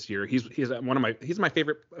sure this year. He's my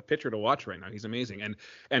favorite pitcher to watch right now. He's amazing,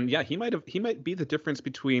 and yeah, he might be the difference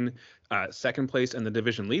between second place and the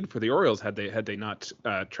division lead for the Orioles had they not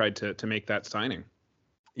tried to make that signing.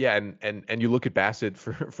 Yeah, and you look at Bassett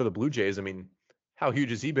for the Blue Jays. I mean, how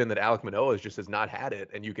huge has he been that Alek Manoah has not had it,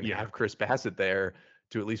 and you can have Chris Bassett there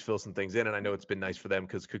to at least fill some things in. And I know it's been nice for them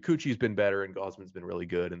because Kikuchi's been better and Gausman's been really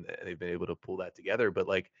good, and they've been able to pull that together. But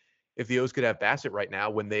like, if the O's could have Bassett right now,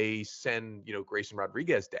 when they send, Grayson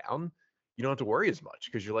Rodriguez down, you don't have to worry as much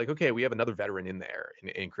because you're like, okay, we have another veteran in there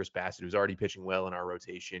in Chris Bassett who's already pitching well in our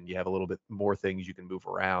rotation. You have a little bit more things you can move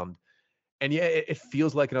around. And yeah, it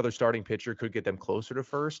feels like another starting pitcher could get them closer to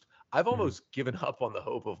first. I've almost given up on the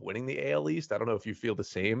hope of winning the AL East. I don't know if you feel the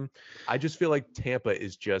same. I just feel like Tampa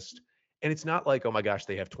is just, and it's not like, oh my gosh,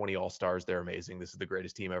 they have 20 all-stars. They're amazing. This is the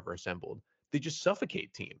greatest team ever assembled. They just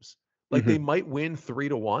suffocate teams. Like they might win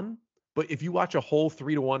 3-1, but if you watch a whole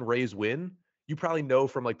 3-1 Rays win, you probably know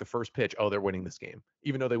from like the first pitch, oh, they're winning this game,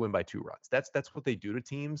 even though they win by 2 runs. That's what they do to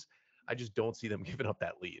teams. I just don't see them giving up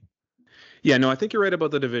that lead. Yeah, no, I think you're right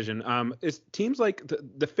about the division. Is teams like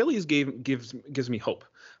the Phillies gives me hope.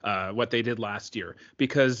 What they did last year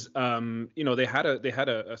because they had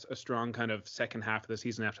a strong kind of second half of the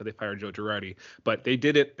season after they fired Joe Girardi, but they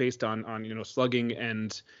did it based on slugging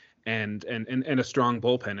and a strong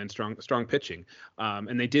bullpen and strong pitching,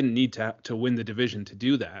 and they didn't need to win the division to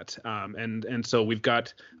do that. And so we've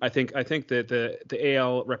got I think that the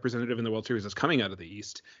AL representative in the World Series is coming out of the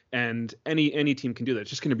East, and any team can do that. It's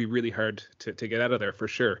just going to be really hard to get out of there for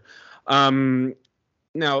sure.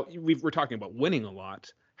 Now we're talking about winning a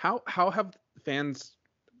lot. How have fans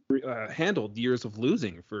handled years of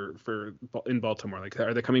losing for in Baltimore? Like,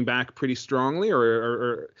 are they coming back pretty strongly,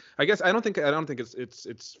 or I guess I don't think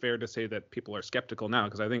it's fair to say that people are skeptical now,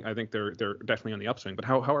 because I think they're definitely on the upswing. But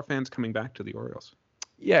how are fans coming back to the Orioles?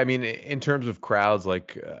 Yeah, I mean, in terms of crowds,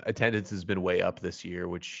 like attendance has been way up this year,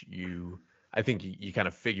 which I think you kind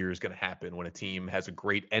of figure is going to happen when a team has a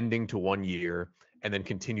great ending to one year and then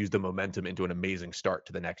continues the momentum into an amazing start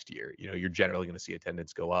to the next year. You're generally going to see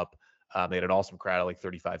attendance go up. They had an awesome crowd, like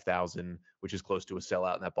 35,000, which is close to a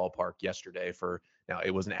sellout in that ballpark yesterday. Now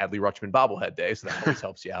it was an Adley Rutschman bobblehead day, so that always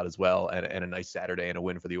helps you out as well, and a nice Saturday and a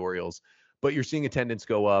win for the Orioles. But you're seeing attendance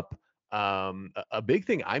go up. A big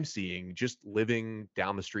thing I'm seeing, just living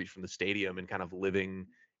down the street from the stadium and kind of living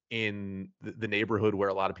in the neighborhood where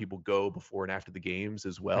a lot of people go before and after the games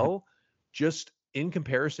as well, just in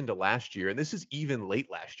comparison to last year, and this is even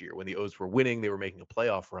late last year when the O's were winning, they were making a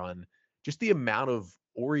playoff run, just the amount of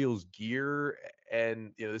Orioles gear,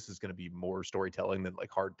 and this is going to be more storytelling than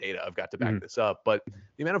like hard data. I've got to back this up, but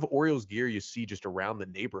the amount of Orioles gear you see just around the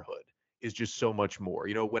neighborhood is just so much more.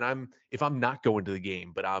 If I'm not going to the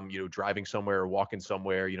game, but I'm driving somewhere or walking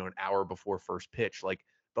somewhere, an hour before first pitch, like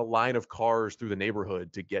the line of cars through the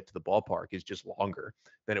neighborhood to get to the ballpark is just longer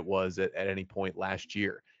than it was at any point last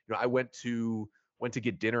year. I went to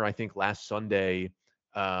get dinner, I think last Sunday,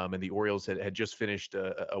 and the Orioles had just finished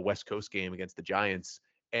a West Coast game against the Giants.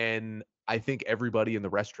 And I think everybody in the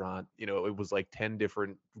restaurant, it was like 10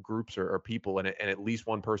 different groups or people, and at least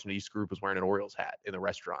one person in each group was wearing an Orioles hat in the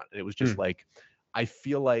restaurant. And it was just like, I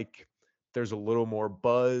feel like there's a little more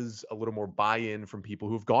buzz, a little more buy-in from people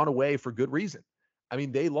who've gone away for good reason. I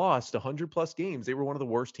mean, they lost 100 plus games. They were one of the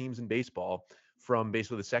worst teams in baseball from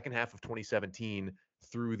basically the second half of 2017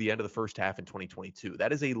 through the end of the first half in 2022.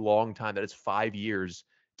 That is a long time. That is 5 years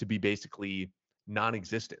to be basically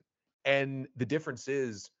non-existent. And the difference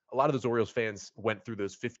is a lot of those Orioles fans went through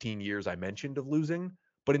those 15 years I mentioned of losing,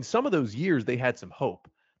 but in some of those years, they had some hope.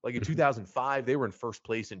 Like in 2005, they were in first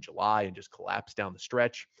place in July and just collapsed down the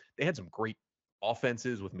stretch. They had some great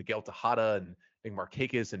offenses with Miguel Tejada and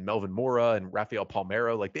Markakis and Melvin Mora and Rafael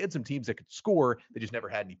Palmeiro. Like, they had some teams that could score. They just never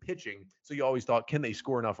had any pitching. So you always thought, can they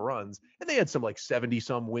score enough runs? And they had some like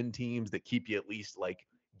 70-some win teams that keep you at least like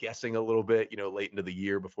guessing a little bit, late into the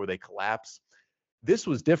year before they collapse. This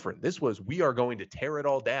was different. This was, we are going to tear it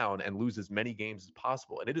all down and lose as many games as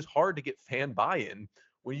possible. And it is hard to get fan buy-in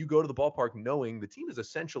when you go to the ballpark knowing the team is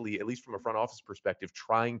essentially, at least from a front office perspective,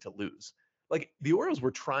 trying to lose. Like, the Orioles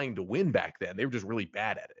were trying to win back then. They were just really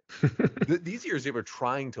bad at it. These years, they were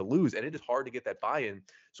trying to lose, and it is hard to get that buy-in.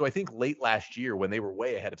 So I think late last year, when they were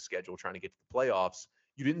way ahead of schedule trying to get to the playoffs,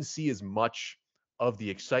 you didn't see as much of the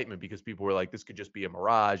excitement because people were like, this could just be a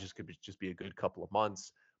mirage. This could just be a good couple of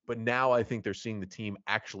months. But now I think they're seeing the team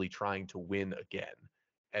actually trying to win again.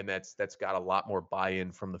 And that's got a lot more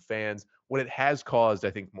buy-in from the fans. What it has caused,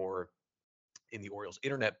 I think, more in the Orioles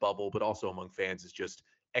internet bubble, but also among fans, is just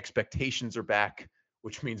expectations are back,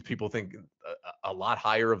 which means people think a lot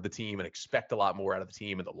higher of the team and expect a lot more out of the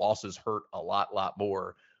team. And the losses hurt a lot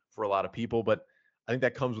more for a lot of people. But I think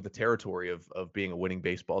that comes with the territory of being a winning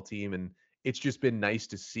baseball team. And it's just been nice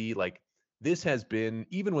to see, like, this has been,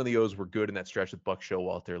 even when the O's were good in that stretch with Buck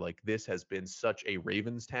Showalter, like, this has been such a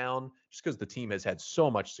Ravens town just because the team has had so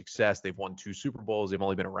much success. They've won 2 Super Bowls. They've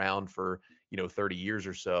only been around for, 30 years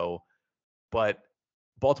or so. But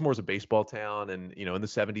Baltimore's a baseball town. And, in the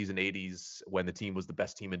 70s and 80s, when the team was the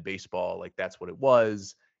best team in baseball, like, that's what it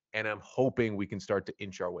was. And I'm hoping we can start to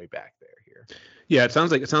inch our way back there here. Yeah, it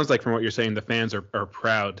sounds like from what you're saying, the fans are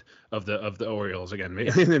proud of the Orioles again.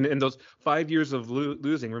 In those 5 years of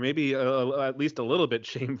losing, were maybe at least a little bit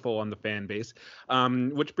shameful on the fan base.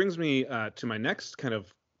 Which brings me to my next kind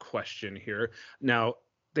of question here. Now,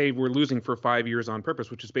 they were losing for 5 years on purpose,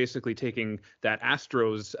 which is basically taking that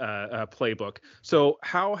Astros playbook. So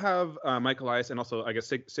how have Mike Elias and also, I guess,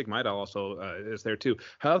 Sig Mejdal also is there too.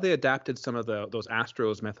 How have they adapted some of those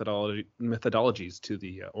Astros methodologies to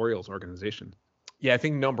the Orioles organization? Yeah, I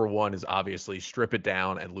think number one is obviously strip it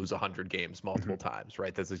down and lose 100 games multiple times,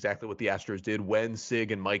 right? That's exactly what the Astros did when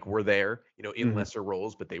Sig and Mike were there, in lesser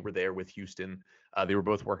roles, but they were there with Houston. They were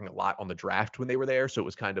both working a lot on the draft when they were there. So it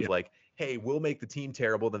was kind of like, hey, we'll make the team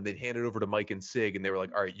terrible. Then they'd hand it over to Mike and Sig, and they were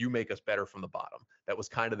like, all right, you make us better from the bottom. That was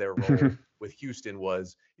kind of their role with Houston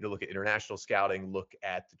was, look at international scouting, look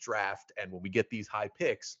at the draft. And when we get these high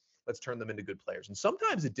picks, let's turn them into good players. And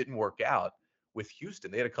sometimes it didn't work out with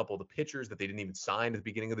Houston. They had a couple of the pitchers that they didn't even sign at the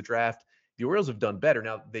beginning of the draft. The Orioles have done better.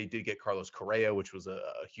 Now, they did get Carlos Correa, which was a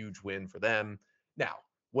huge win for them. Now,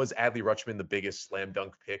 was Adley Rutschman the biggest slam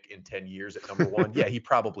dunk pick in 10 years at number one? Yeah, he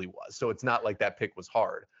probably was. So it's not like that pick was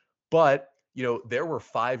hard. But, there were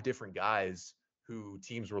 5 different guys who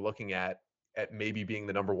teams were looking at maybe being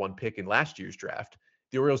the number one pick in last year's draft.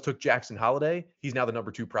 The Orioles took Jackson Holliday. He's now the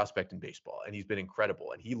number 2 prospect in baseball, and he's been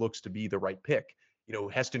incredible, and he looks to be the right pick.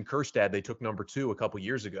 Heston Kjerstad, they took number 2 a couple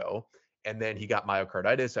years ago, and then he got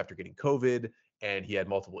myocarditis after getting COVID, and he had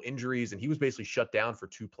multiple injuries, and he was basically shut down for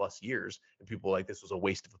 2+ years. And people were like, this was a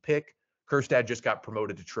waste of a pick. Kjerstad just got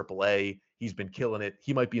promoted to AAA. He's been killing it.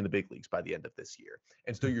 He might be in the big leagues by the end of this year.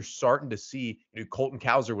 And so you're starting to see, Colton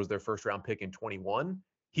Cowser was their first round pick in 21.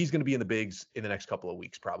 He's going to be in the bigs in the next couple of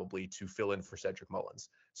weeks, probably, to fill in for Cedric Mullins.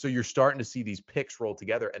 So you're starting to see these picks roll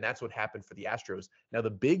together, and that's what happened for the Astros. Now, the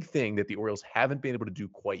big thing that the Orioles haven't been able to do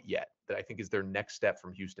quite yet, that I think is their next step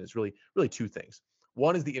from Houston, is really 2 things.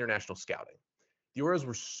 One is the international scouting. The Orioles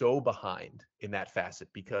were so behind in that facet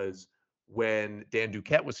because when Dan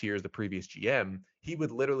Duquette was here as the previous GM, he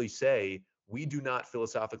would literally say, we do not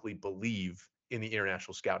philosophically believe in the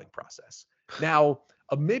international scouting process. Now,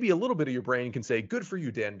 maybe a little bit of your brain can say, good for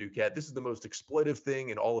you, Dan Duquette. This is the most exploitive thing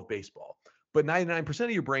in all of baseball. But 99%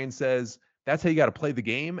 of your brain says, that's how you got to play the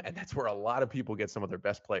game. And that's where a lot of people get some of their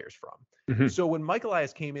best players from. Mm-hmm. So when Mike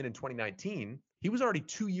Elias came in 2019, he was already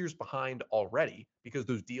 2 years behind already because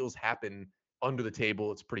those deals happen under the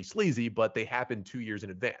table. It's pretty sleazy, but they happen 2 years in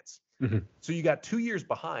advance. Mm-hmm. So you got 2 years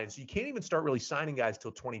behind. So you can't even start really signing guys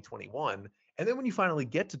till 2021. And then when you finally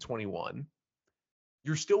get to 21,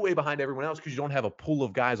 you're still way behind everyone else because you don't have a pool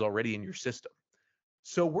of guys already in your system.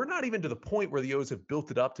 So we're not even to the point where the O's have built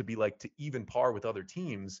it up to be like to even par with other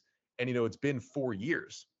teams. And, it's been 4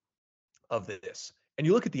 years of this. And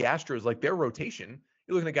you look at the Astros, like their rotation,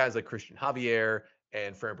 you're looking at guys like Christian Javier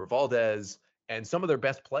and Framber Valdez, and some of their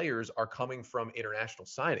best players are coming from international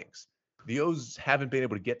signings. The O's haven't been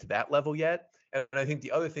able to get to that level yet. And I think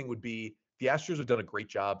the other thing would be the Astros have done a great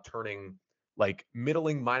job turning like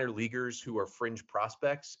middling minor leaguers who are fringe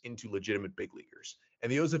prospects into legitimate big leaguers.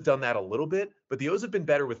 And the O's have done that a little bit, but the O's have been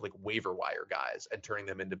better with like waiver wire guys and turning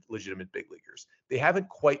them into legitimate big leaguers. They haven't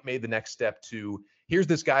quite made the next step to, here's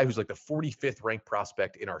this guy who's like the 45th ranked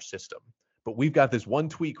prospect in our system, but we've got this one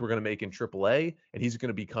tweak we're going to make in AAA, and he's going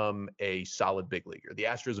to become a solid big leaguer. The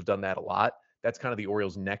Astros have done that a lot. That's kind of the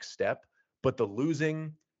Orioles' next step. But the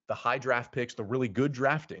losing, the high draft picks, the really good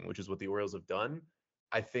drafting, which is what the Orioles have done,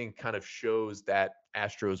 I think kind of shows that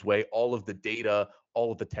Astros way. All of the data,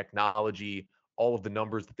 all of the technology, all of the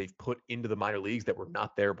numbers that they've put into the minor leagues that were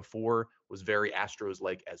not there before was very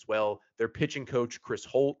Astros-like as well. Their pitching coach, Chris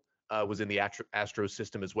Holt, was in the Astros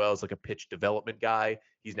system as well as like a pitch development guy.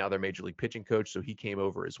 He's now their major league pitching coach, so he came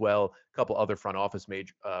over as well. A couple other front office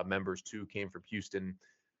members too came from Houston.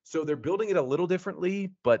 So they're building it a little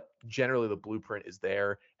differently, but generally the blueprint is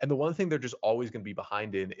there. And the one thing they're just always going to be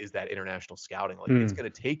behind in is that international scouting. Like it's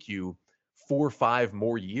going to take you 4 or 5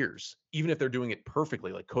 more years, even if they're doing it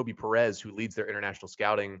perfectly. Like Kobe Perez, who leads their international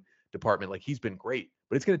scouting department, like he's been great,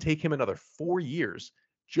 but it's going to take him another 4 years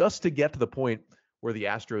just to get to the point where the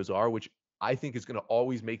Astros are, which I think is going to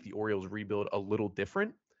always make the Orioles rebuild a little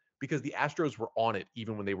different because the Astros were on it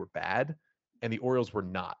even when they were bad and the Orioles were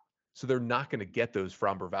not. So they're not going to get those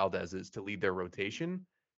Framber Valdez's to lead their rotation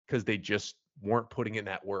because they just weren't putting in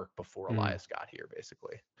that work before Elias got here,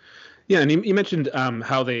 basically. Yeah, and you mentioned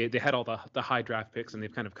how they had all the high draft picks and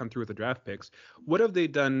they've kind of come through with the draft picks. What have they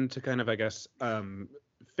done to kind of, I guess,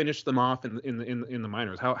 finish them off in the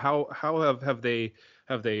minors? How have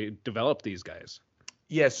they developed these guys?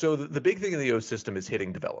 Yeah, so the big thing in the O system is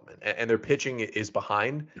hitting development, and their pitching is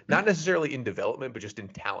behind, not necessarily in development, but just in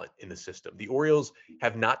talent in the system. The Orioles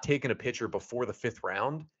have not taken a pitcher before the 5th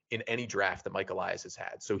round in any draft that Mike Elias has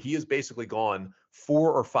had. So he has basically gone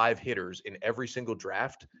 4 or 5 hitters in every single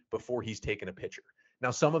draft before he's taken a pitcher.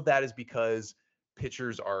 Now, some of that is because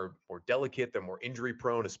pitchers are more delicate, they're more injury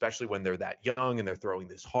prone, especially when they're that young and they're throwing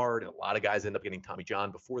this hard. And a lot of guys end up getting Tommy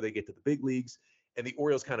John before they get to the big leagues. And the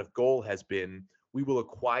Orioles' kind of goal has been, we will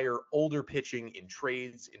acquire older pitching in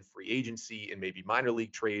trades, in free agency, and maybe minor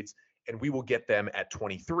league trades, and we will get them at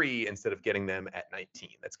 23 instead of getting them at 19.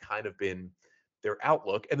 That's kind of been their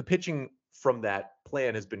outlook. And the pitching from that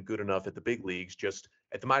plan has been good enough at the big leagues. Just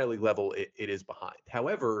at the minor league level, it is behind.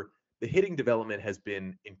 However, the hitting development has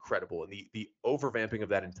been incredible. And the overvamping of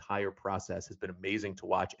that entire process has been amazing to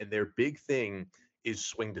watch. And their big thing is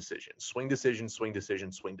swing decision, swing decision, swing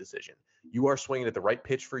decision, swing decision. You are swinging at the right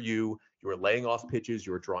pitch for you. You are laying off pitches.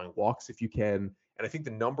 You are drawing walks if you can. And I think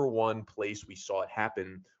the number one place we saw it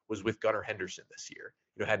happen was with Gunnar Henderson this year.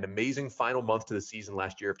 Had an amazing final month to the season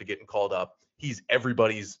last year after getting called up. He's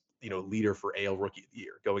everybody's, leader for AL Rookie of the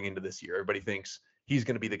Year going into this year. Everybody thinks he's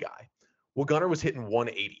going to be the guy. Well, Gunnar was hitting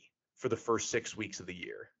 180 for the first 6 weeks of the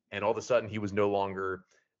year. And all of a sudden, he was no longer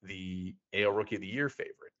the AL Rookie of the Year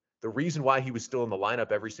favorite. The reason why he was still in the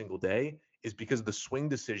lineup every single day is because of the swing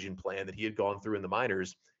decision plan that he had gone through in the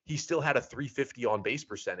minors. He still had a 350 on base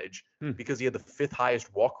percentage because he had the 5th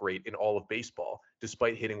highest walk rate in all of baseball,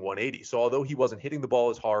 despite hitting 180. So although he wasn't hitting the ball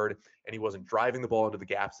as hard and he wasn't driving the ball into the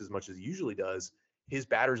gaps as much as he usually does, his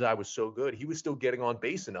batter's eye was so good. He was still getting on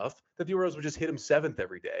base enough that the Orioles would just hit him 7th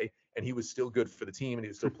every day, and he was still good for the team, and he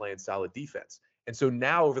was still playing solid defense. And so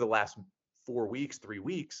now over the last 3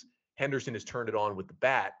 weeks, Henderson has turned it on with the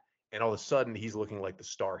bat, and all of a sudden he's looking like the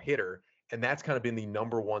star hitter. And that's kind of been the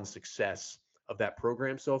number one success of that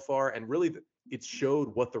program so far. And really, it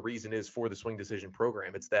showed what the reason is for the swing decision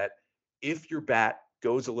program. It's that if your bat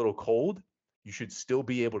goes a little cold, you should still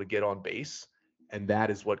be able to get on base. And that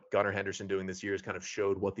is what Gunnar Henderson doing this year has kind of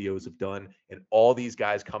showed what the O's have done. And all these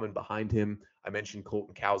guys coming behind him. I mentioned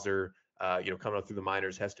Colton Cowser, coming up through the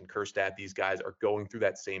minors, Heston Kjerstad. These guys are going through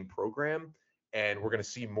that same program. And we're going to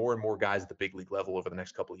see more and more guys at the big league level over the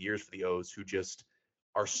next couple of years for the O's who just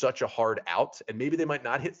are such a hard out. And maybe they might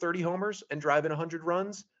not hit 30 homers and drive in 100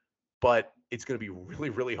 runs, but it's going to be really,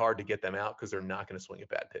 really hard to get them out because they're not going to swing at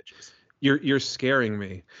bad pitches. You're scaring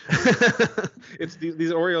me. It's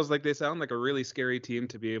these Orioles, like, they sound like a really scary team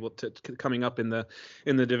to be able to coming up in the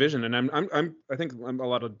division. And I think a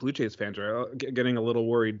lot of Blue Jays fans are getting a little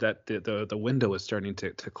worried that the window is starting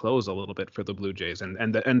to close a little bit for the Blue Jays,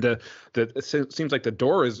 and it seems like the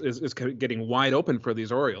door is getting wide open for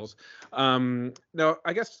these Orioles. Now,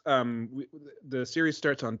 I guess the series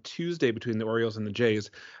starts on Tuesday between the Orioles and the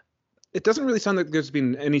Jays. It doesn't really sound like there's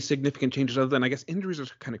been any significant changes other than, I guess, injuries are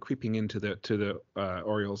kind of creeping into the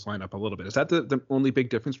Orioles lineup a little bit. Is that the only big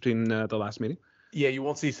difference between the last meeting? Yeah, you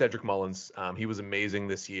won't see Cedric Mullins. He was amazing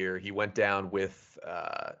this year. He went down with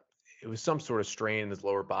it was some sort of strain in his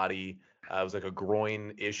lower body. It was like a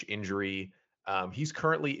groin-ish injury. He's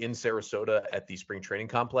currently in Sarasota at the spring training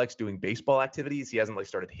complex doing baseball activities. He hasn't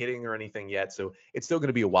started hitting or anything yet, so it's still going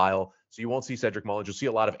to be a while. So you won't see Cedric Mullins. You'll see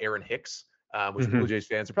a lot of Aaron Hicks, which Blue Jays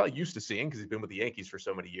fans are probably used to seeing because he's been with the Yankees for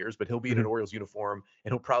so many years, but he'll be in an Orioles uniform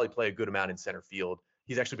and he'll probably play a good amount in center field.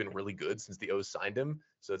 He's actually been really good since the O's signed him.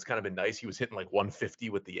 So it's kind of been nice. He was hitting like 150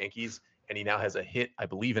 with the Yankees, and he now has a hit, I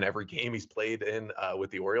believe, in every game he's played in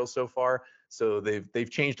with the Orioles so far. So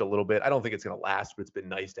they've changed a little bit. I don't think it's going to last, but it's been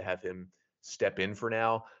nice to have him step in for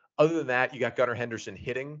now. Other than that, you got Gunnar Henderson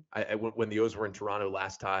hitting. When the O's were in Toronto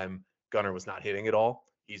last time, Gunnar was not hitting at all.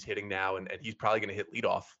 He's hitting now, and he's probably going to hit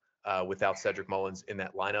leadoff without Cedric Mullins in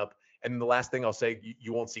that lineup. And then the last thing I'll say,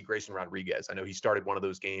 you won't see Grayson Rodriguez. I know he started one of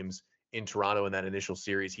those games in Toronto in that initial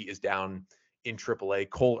series. He is down in AAA.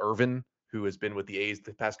 Cole Irvin, who has been with the A's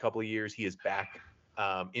the past couple of years, he is back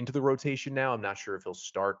into the rotation now. I'm not sure if he'll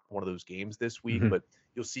start one of those games this week, but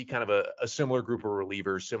you'll see kind of a similar group of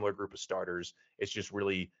relievers, similar group of starters. It's just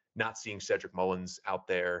really not seeing Cedric Mullins out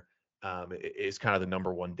there is kind of the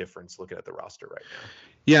number one difference looking at the roster right now.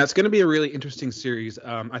 Yeah, it's going to be a really interesting series.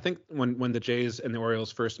 I think when the Jays and the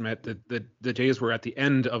Orioles first met, the Jays were at the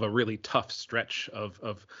end of a really tough stretch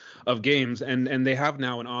of games, and they have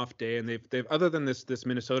now an off day, and they've other than this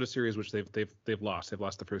Minnesota series, which they've lost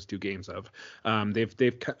the first 2 games of, I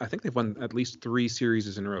think they've won at least 3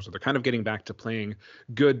 series in a row, so they're kind of getting back to playing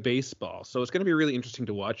good baseball. So it's going to be really interesting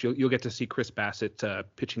to watch. You'll get to see Chris Bassett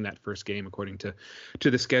pitching that first game according to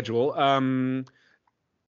the schedule. Connor,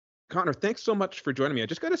 thanks so much for joining me. I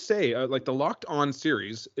just got to say, like, the Locked On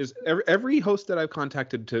series is every host that I've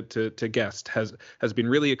contacted to guest has been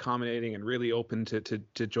really accommodating and really open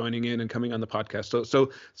to joining in and coming on the podcast.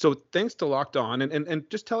 So thanks to Locked On, and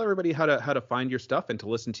just tell everybody how to find your stuff and to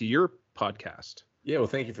listen to your podcast. Yeah, well,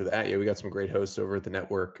 thank you for that. Yeah, we got some great hosts over at the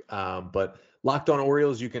network. But Locked On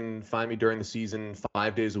Orioles, you can find me during the season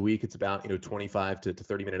 5 days a week. It's about 25 to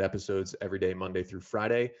 30-minute episodes every day, Monday through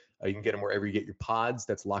Friday. You can get them wherever you get your pods.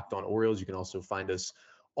 That's Locked On Orioles. You can also find us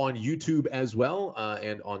on YouTube as well,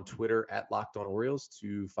 and on Twitter at Locked On Orioles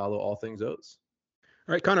to follow all things O's.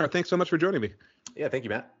 All right, Connor, thanks so much for joining me. Yeah, thank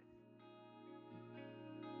you, Matt.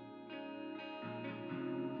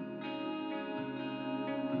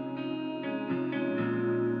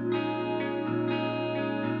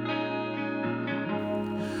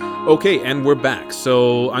 Okay, and we're back.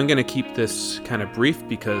 So I'm going to keep this kind of brief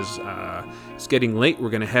because it's getting late.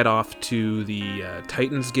 We're going to head off to the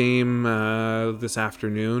Titans game this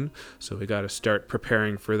afternoon. So we got to start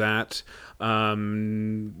preparing for that. I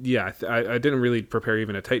didn't really prepare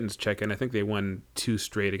even a Titans check-in. I think they won 2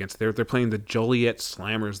 straight against. They're playing the Joliet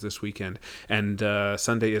Slammers this weekend, and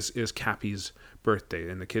Sunday is Cappy's birthday,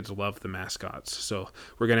 and the kids love the mascots. So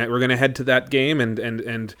we're gonna head to that game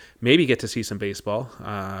and maybe get to see some baseball.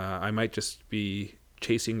 I might just be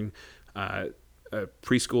chasing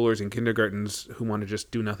preschoolers and kindergartens who want to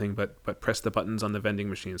just do nothing but press the buttons on the vending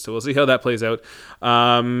machine. So we'll see how that plays out.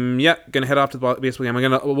 Gonna head off to the baseball game.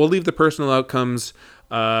 We'll leave the personal outcomes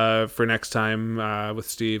for next time with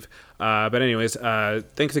Steve. But anyways,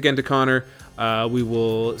 thanks again to Connor. We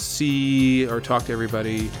will see or talk to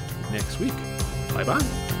everybody next week. Bye-bye.